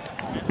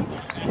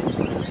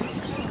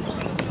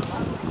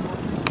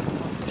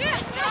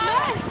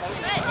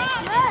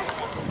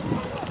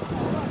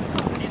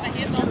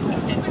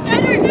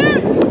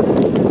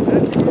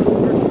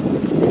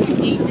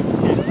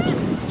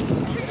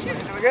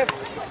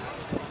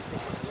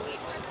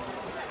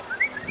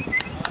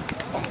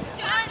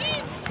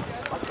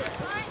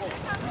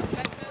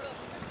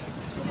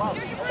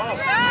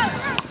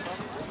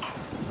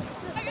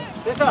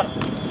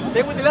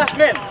 last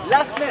man,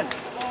 last man.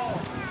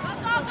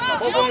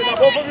 Both of you, now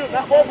both of you,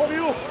 now both of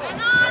you.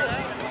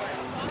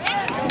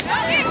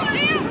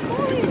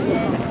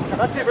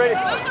 That's it, Brady.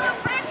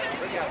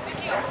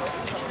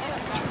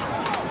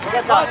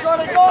 Go,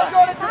 Jordan, to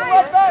the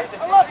left back.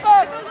 Left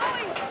back.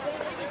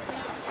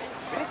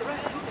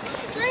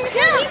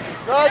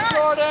 Good,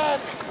 Jordan.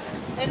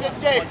 Into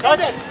Dave. Touch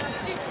it.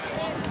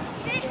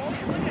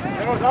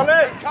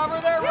 Cover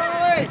there,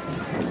 Riley.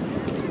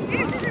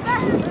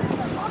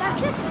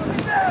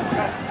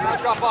 Now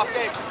drop off,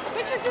 Dave.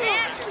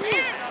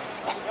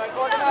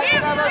 Organize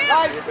it, Ever.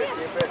 Tight.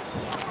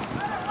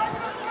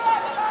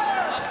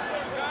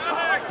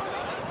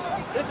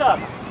 Sissa.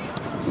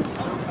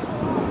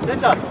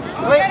 Sissa.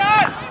 Wait.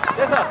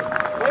 Sissa.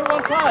 Wait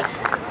one punch.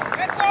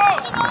 Let's go.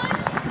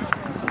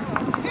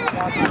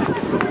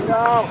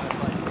 Go.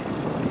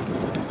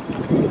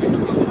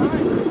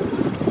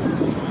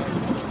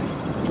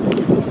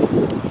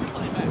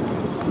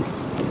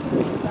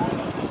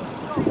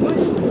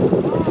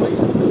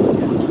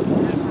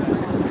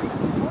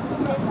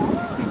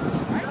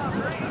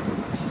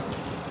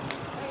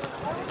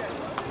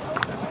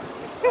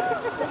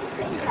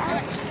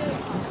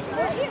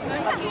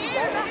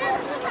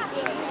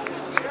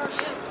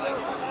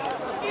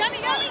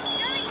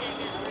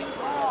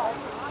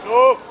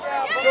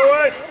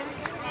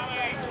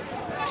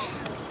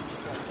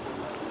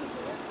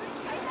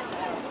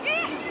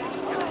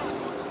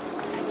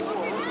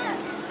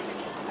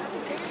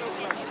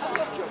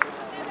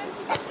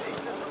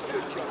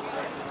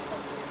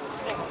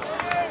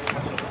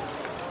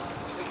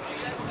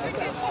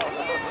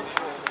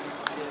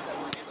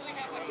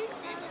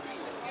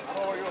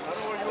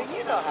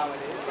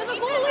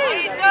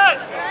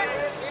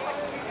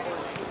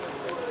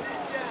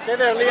 Stay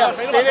there, Liam.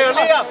 Stay there,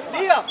 Liam.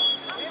 Liam.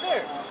 Stay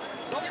there.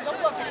 Don't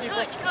love the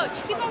keeper. Coach,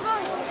 keep on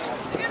going.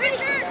 Look at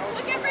Richard.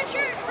 Look at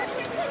Richard.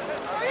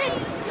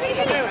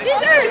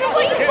 Caesar, you're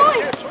playing the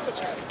point.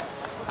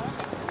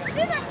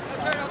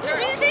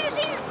 Caesar.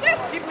 Caesar.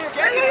 Keep me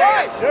again.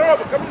 Guys. Nero,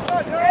 come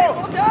inside, Nero.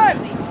 Well done.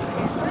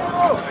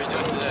 How are you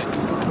doing today?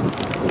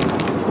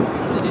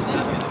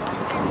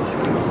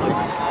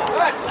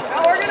 Good.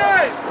 Now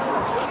organize.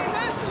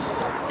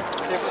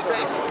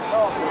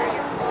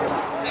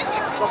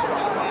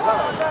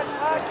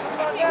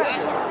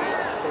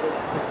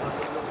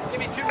 Give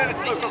me 2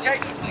 minutes, Luke, okay?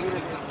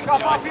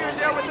 Drop off here and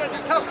there with this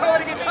and tell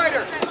Cohen to get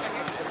tighter.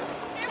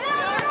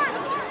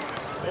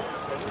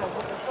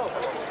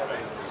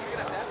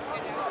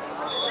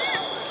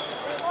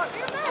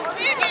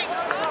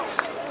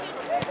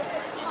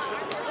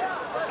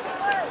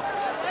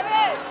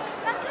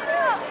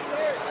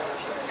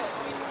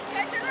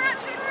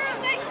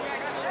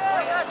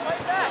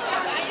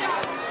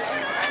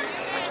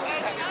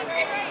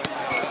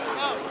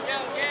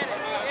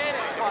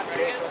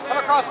 Come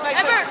across,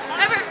 Mason.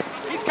 Ever.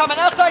 He's coming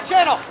outside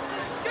channel.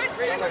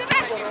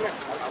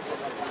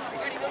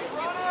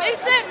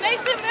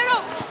 Mason,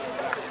 middle.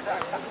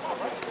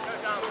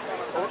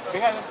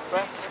 Behind him,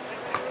 Brad.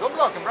 Don't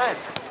block him, Brad.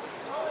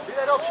 Be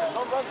that option.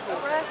 Don't run to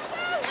him, Brad.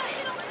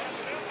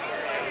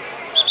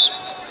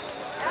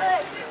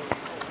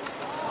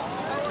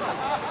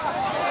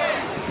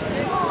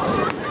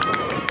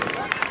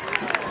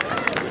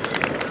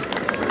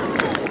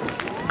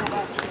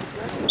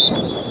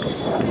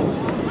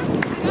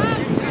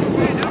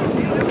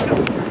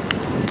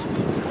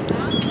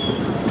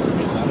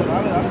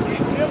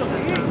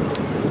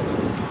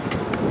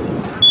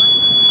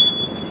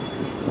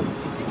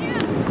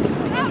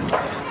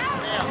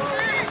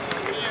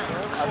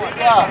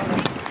 You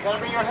gotta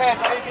bring your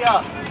hands,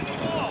 Olivia.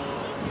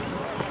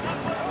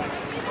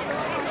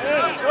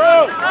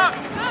 Go!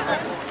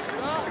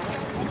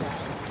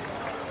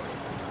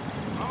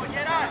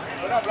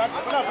 Open up,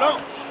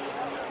 Blanc.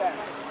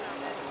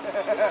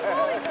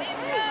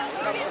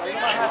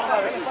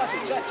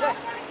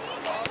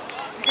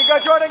 You can go,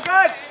 Jordan,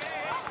 good.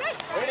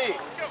 Ready?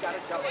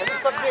 Let me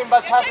stop doing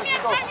bad passes to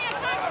go.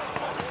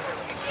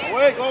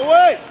 Go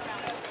away.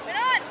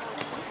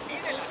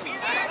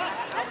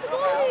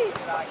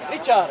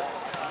 Richard.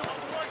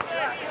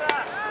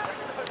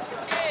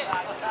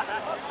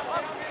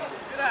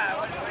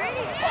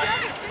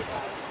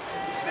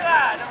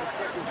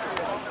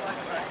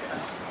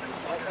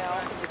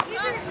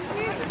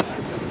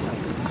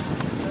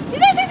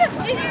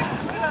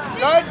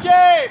 Good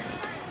game.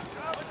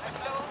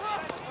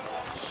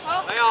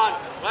 Lay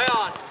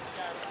on.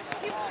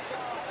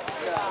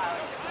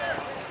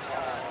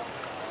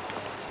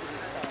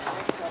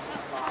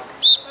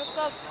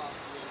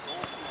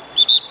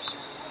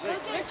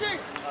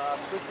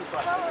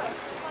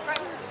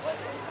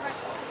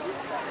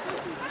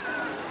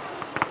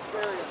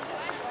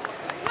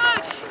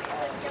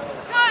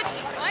 Coach,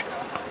 what?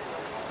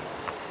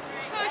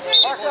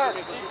 Parker,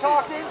 keep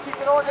talking, keep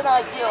it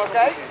organized here,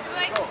 okay?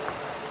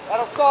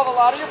 That'll solve a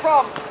lot of your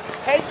problems.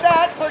 Take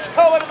that, push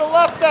Koa to the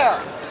left there.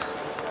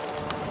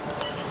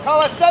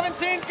 Koa,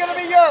 17's gonna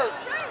be yours.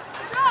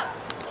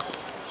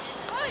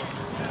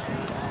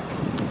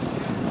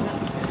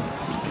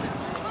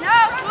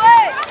 Now,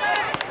 sway!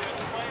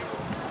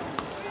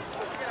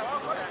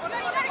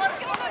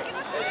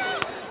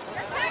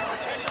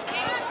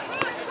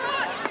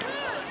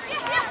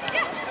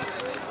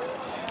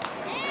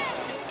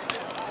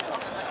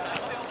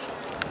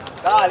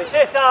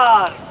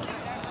 César!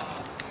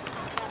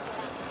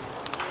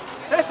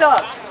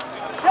 César!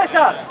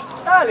 César!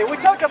 Dale, we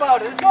talked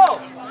about it. Let's go!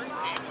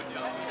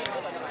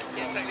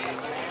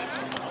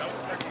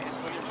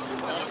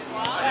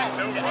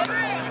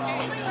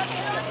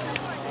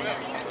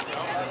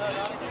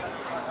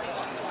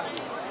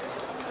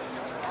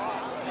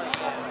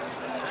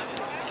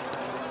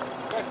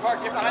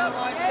 Mark, get behind the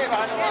line. Stay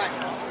behind the line.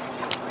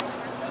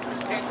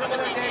 Can't dribble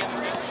that, Dave.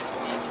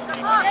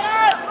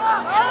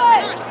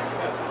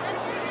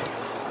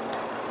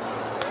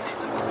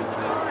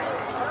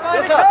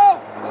 César!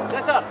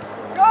 César!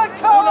 Good Una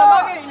call!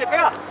 mague y le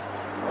pegas.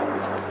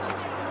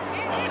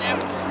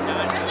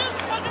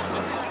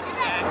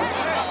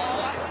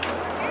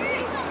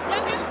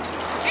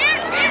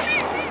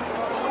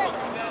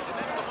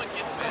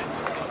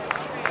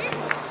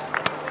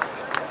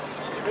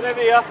 Viene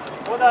via.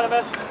 Buon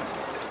Arames.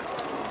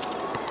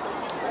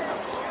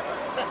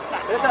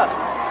 César,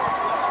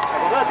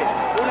 acordate,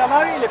 una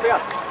mague y le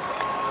pegas.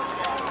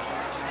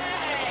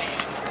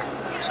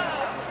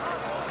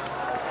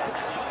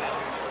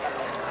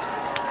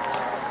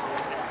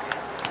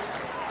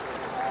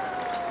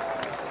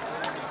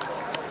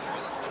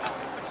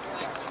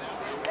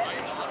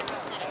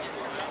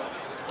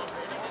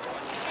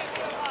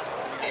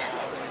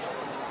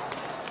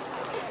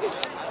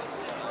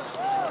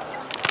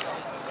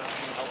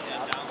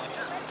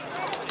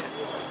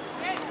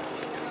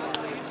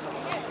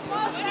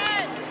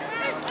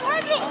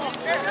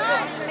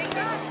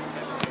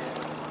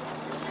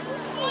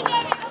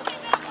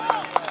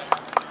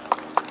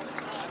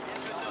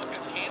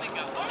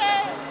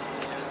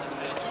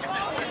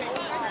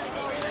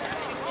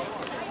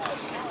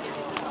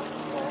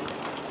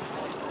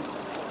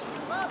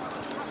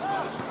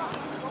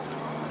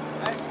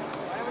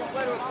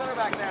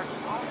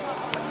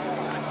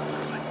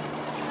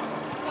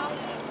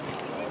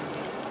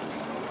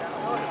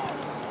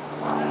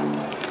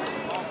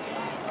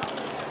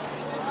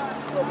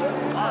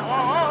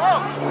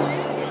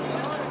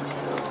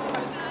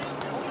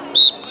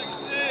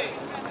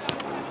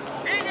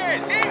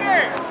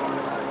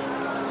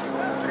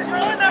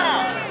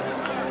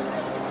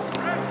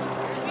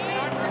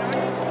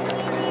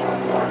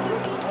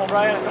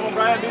 Brian, come on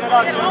Brian, beat it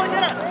out. Brian.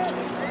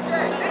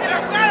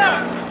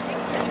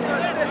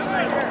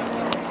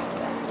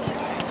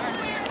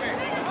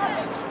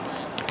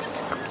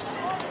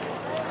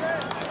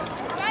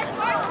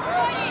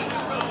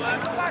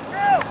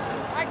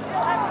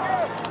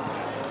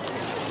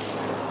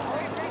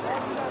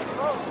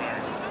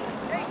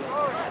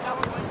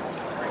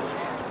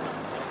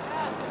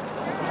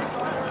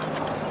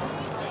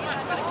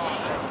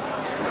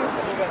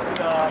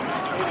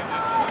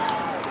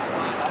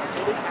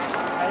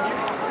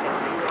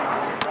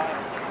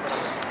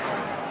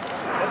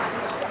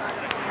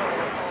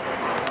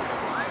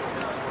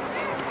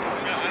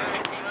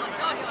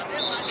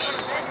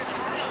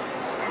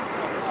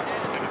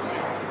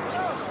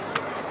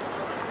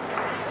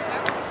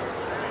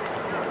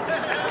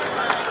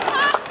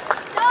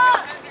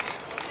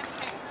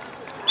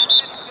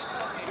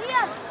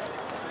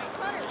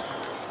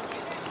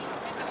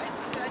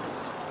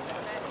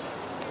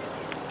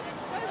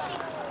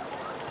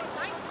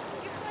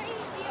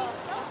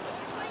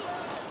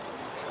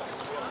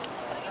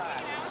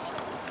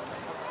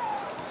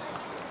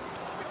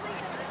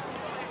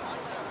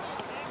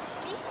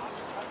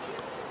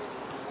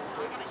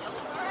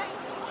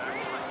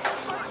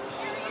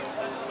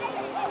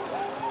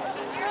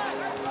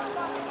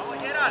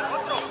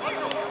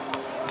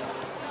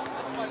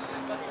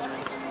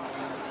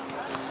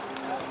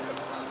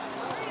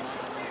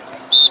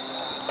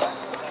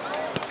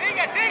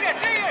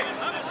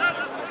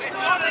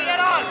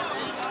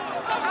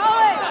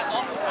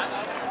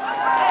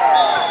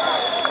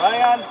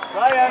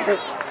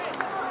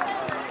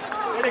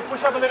 Eric,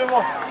 push up a little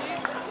more.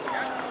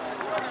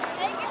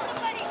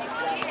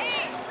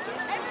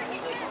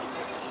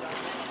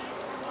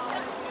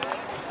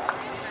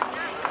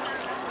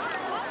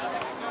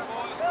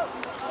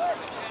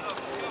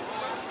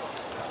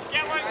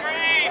 Get one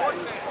green!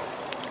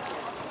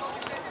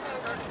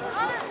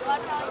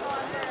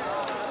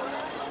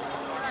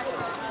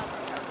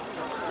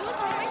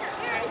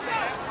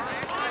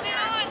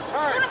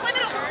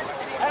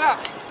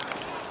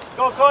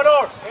 Go,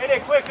 Connor.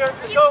 Eric, quicker.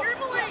 Let's Keep go.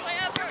 dribbling.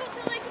 Dribble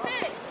till they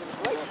commit.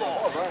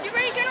 Is you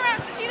ready? Turn around.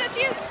 That's you. That's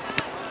you.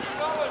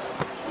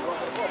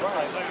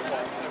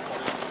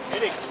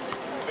 Eric,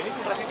 venite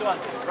un ratito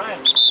antes. Brian,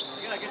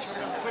 you gotta get your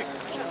run quick.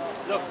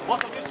 Look,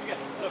 both of you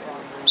together. Look.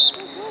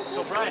 So,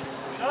 Brian,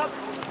 push up.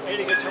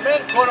 Eric, get your man.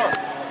 Connor.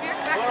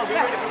 Connor, be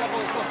ready for that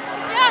ball.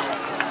 Yeah.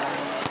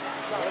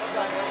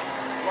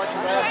 Watch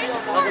him, Brian.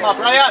 Lock him up,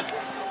 Brian.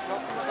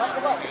 Lock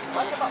him up.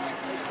 Lock him up.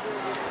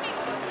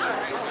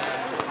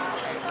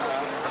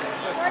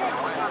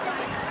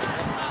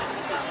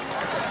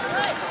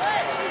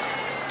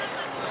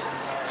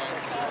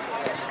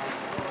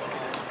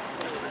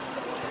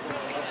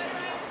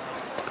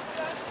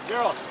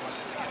 Girls.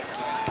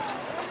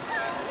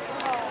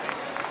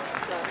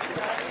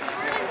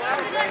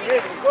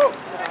 Go.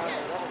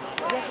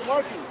 Yes,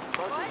 working.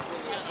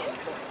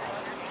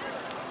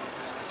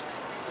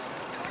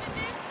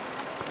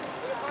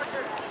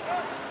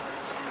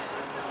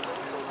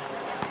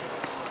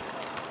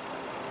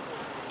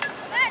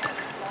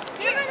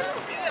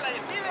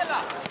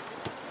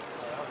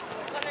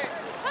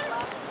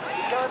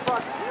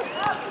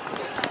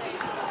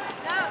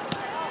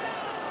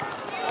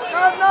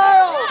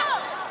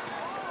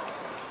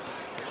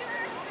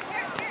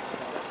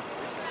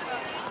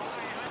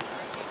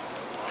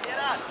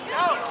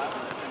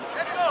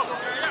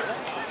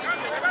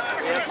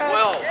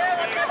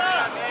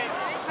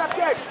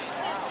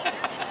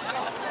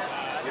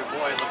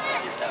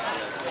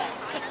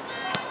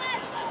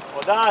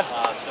 Well done.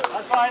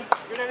 That's fine.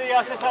 Good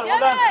idea, Cesar. Well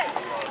done.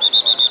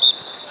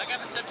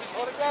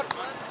 Hold it up.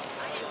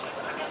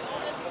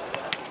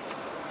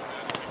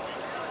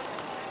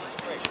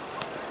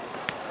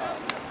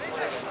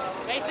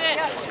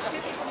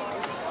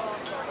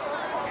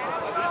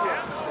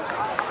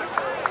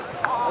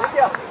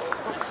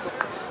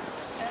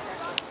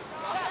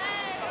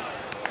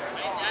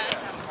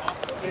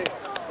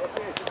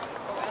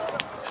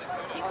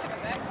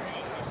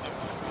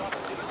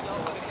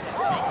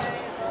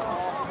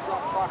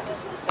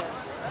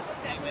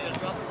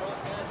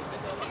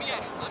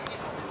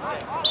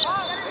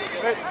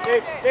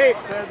 Dave,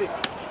 steady.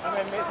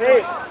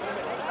 Dave.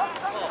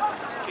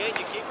 Change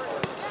your keeper.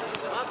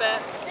 My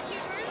bad.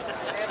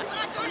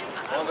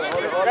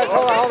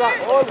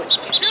 Hold on.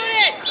 Shoot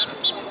it!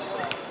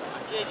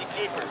 Change your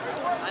keeper.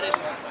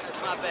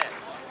 My bad.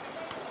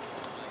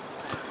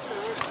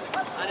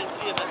 I didn't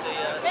see him at the...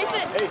 Mason!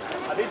 Hey,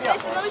 Aditya.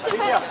 Mason, let me see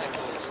Aditya.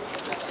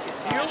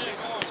 You,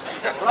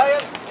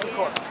 Brian, and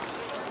Court.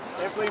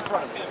 They play in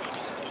front of you.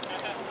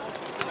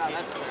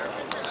 That's fair.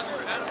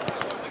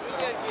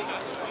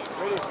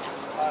 Ready?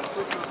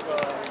 Switch with...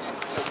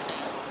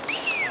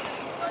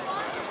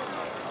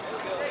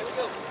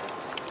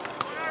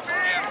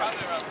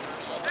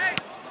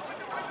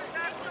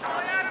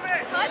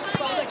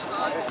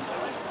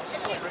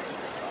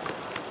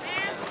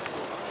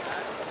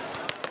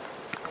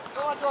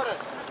 Go on, Jordan.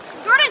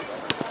 Jordan!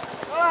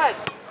 Good.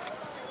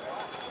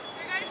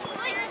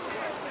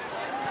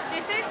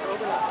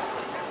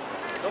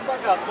 Don't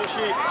back up,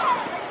 Toshi.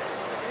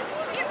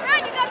 Yeah,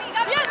 Brian, you got me.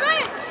 Yeah,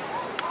 Brian!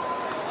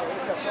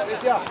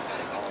 Aditya.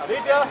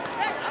 Aditya.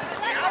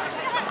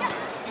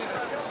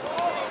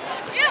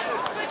 Yeah!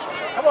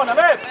 Come on,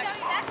 Ahmed.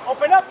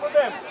 Open up for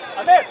them.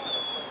 Ahmed.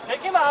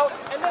 Take him out,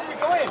 and then we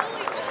go in.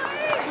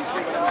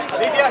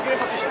 Aditya, get in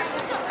position.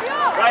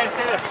 Brian,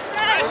 stay there.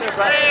 Stay there,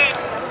 Brian.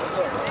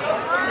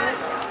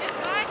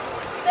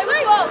 Stay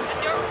with ball.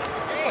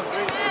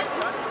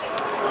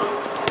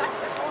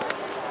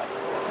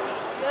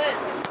 Good.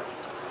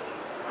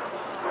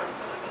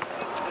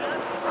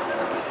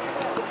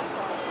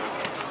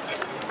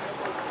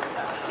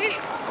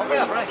 Open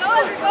up, Brian. Go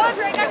on,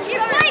 Brian. Got you,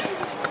 Blake.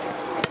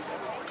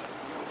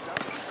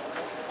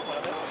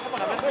 Come on,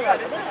 Ahmed. We got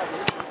it.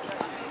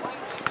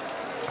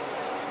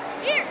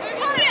 Here, come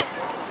on.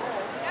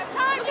 Got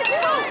time, get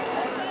time.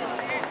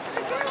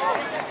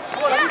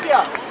 Come on, Aditya.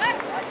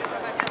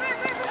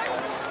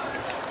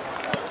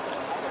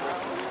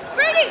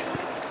 Brady!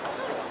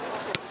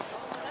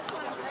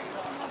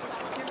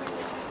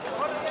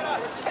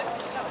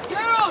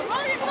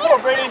 Support,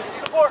 Brady.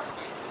 Support.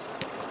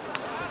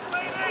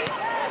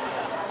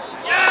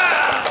 Yeah.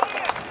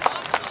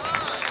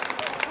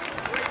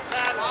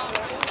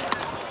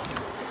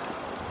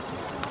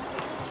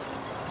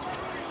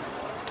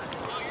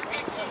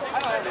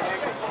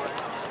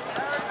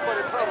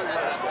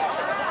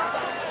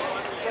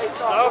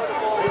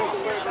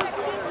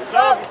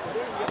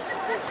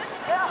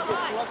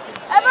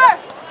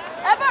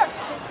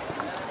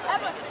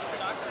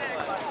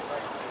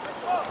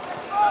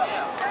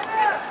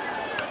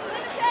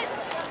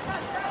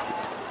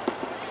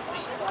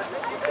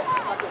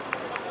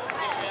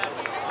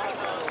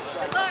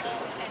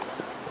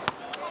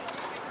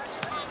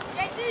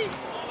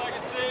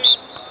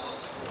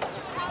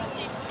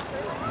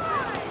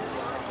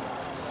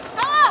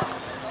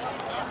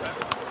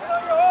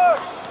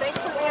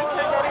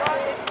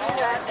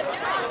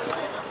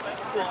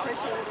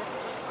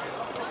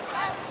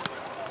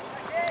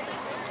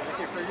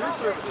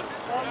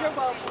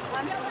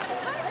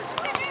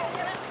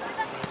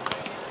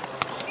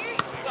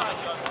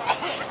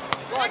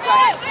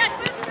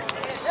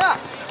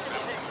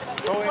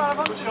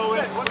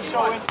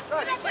 Showing.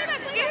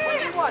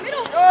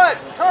 Good.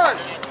 Turn.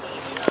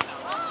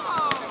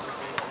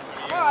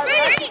 Come on,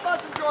 keep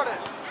buzzing, Jordan.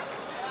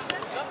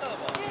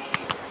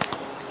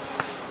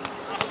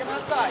 Take him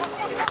outside.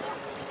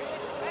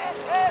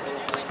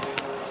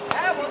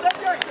 Yeah, well, that's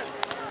Jackson.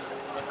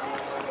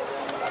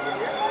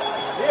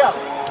 Yeah.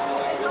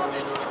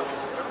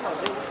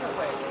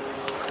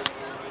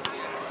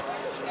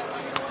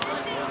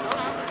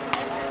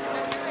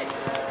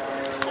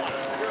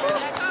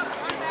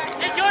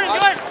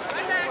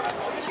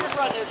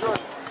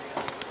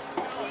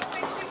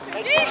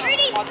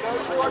 On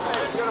those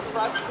coordinates, you're going to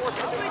press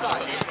forces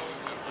inside.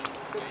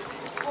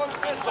 Close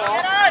this off.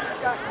 You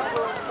got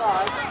cover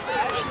inside.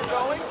 As you're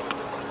going,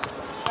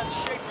 just have to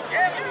shake your Nice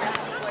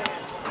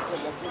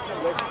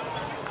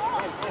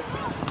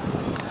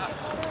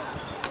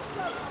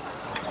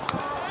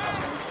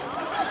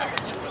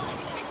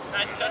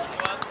touch,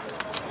 Bob.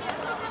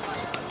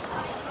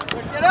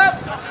 Get up!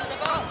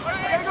 I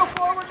gotta go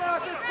forward now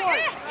at this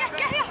point.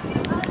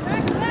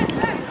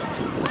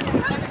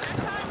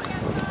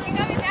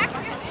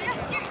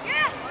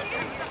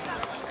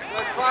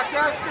 Good clock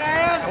out,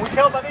 Stan. And we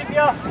killed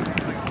Namibia.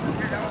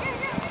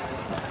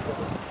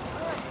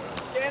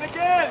 Stan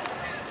again.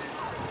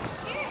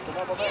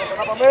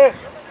 Come on, me.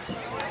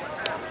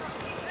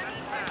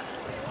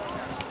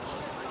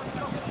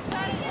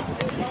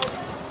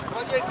 Come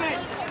on, JC.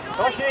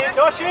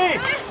 Toshi!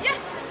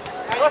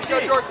 Go,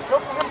 Jordan. Go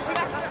for him.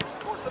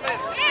 Force him in.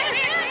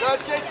 Good,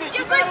 JC.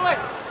 Keep battling.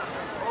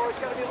 Oh, it's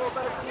got to be a little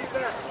better for you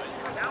there.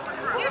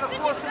 We're going to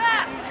force him.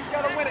 You've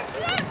got to win it.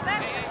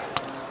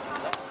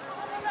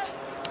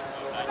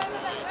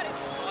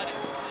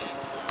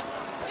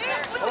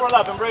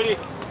 Overlap him, Brady.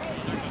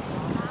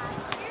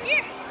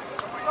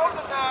 Hold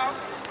it now.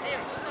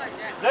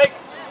 Blake,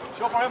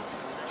 show for him.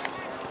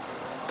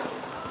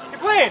 Keep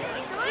playing.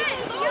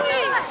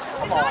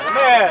 Come on,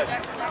 man.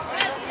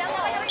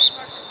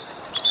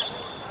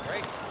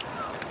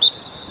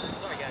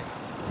 Sorry, guys.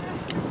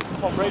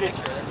 Come on, Brady.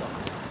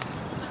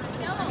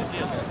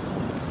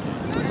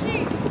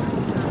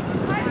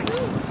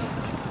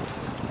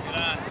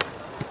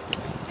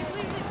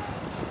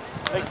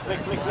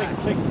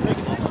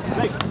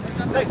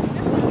 Blake.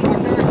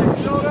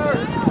 Shoulder.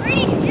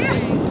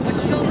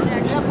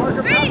 Yeah,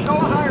 Parker, pass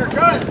going higher.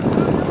 Good.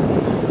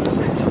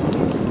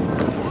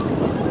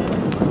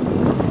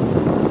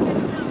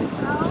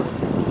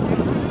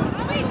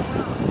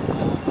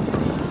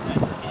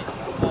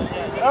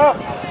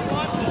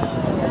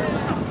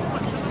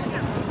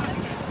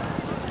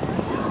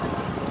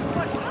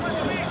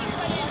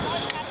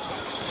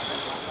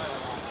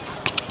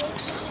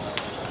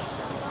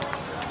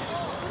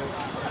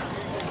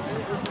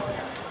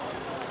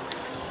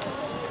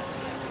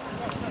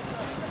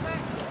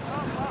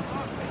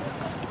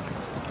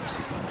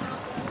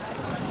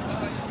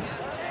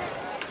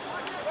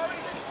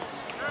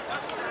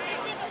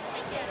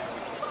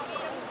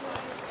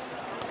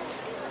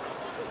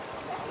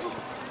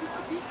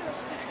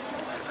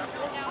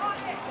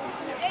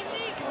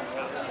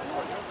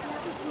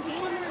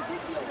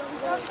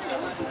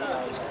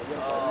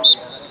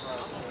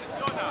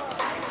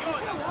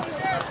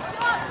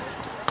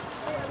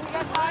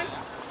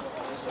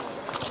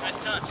 Nice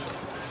touch.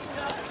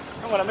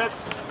 Come on, Ahmed.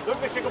 Look,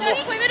 let's take a ball.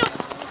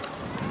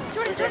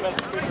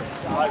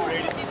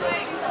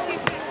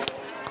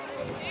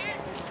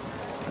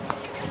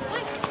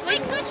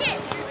 Wait, touch it.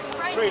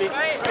 Brady.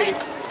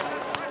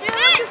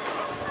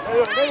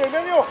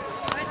 Medio.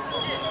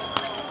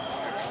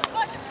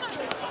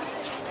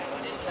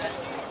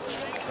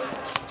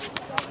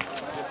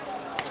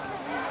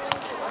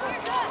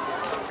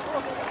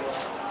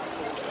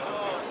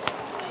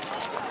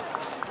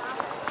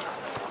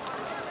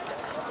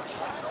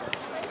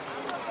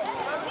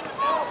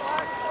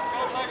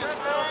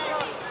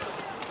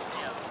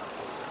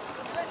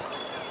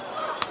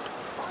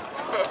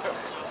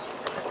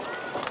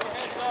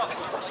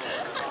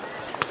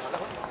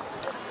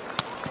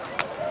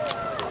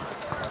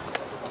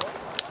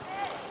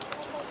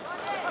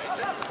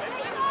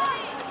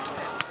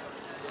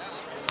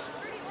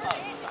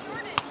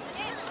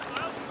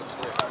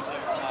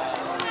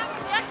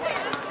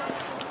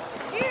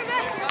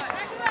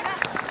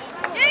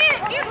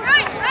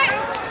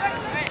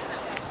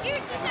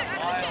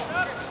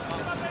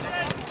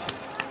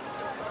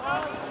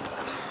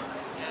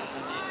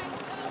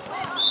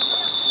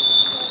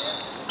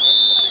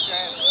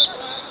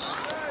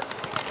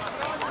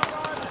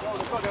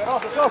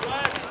 Let's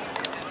go.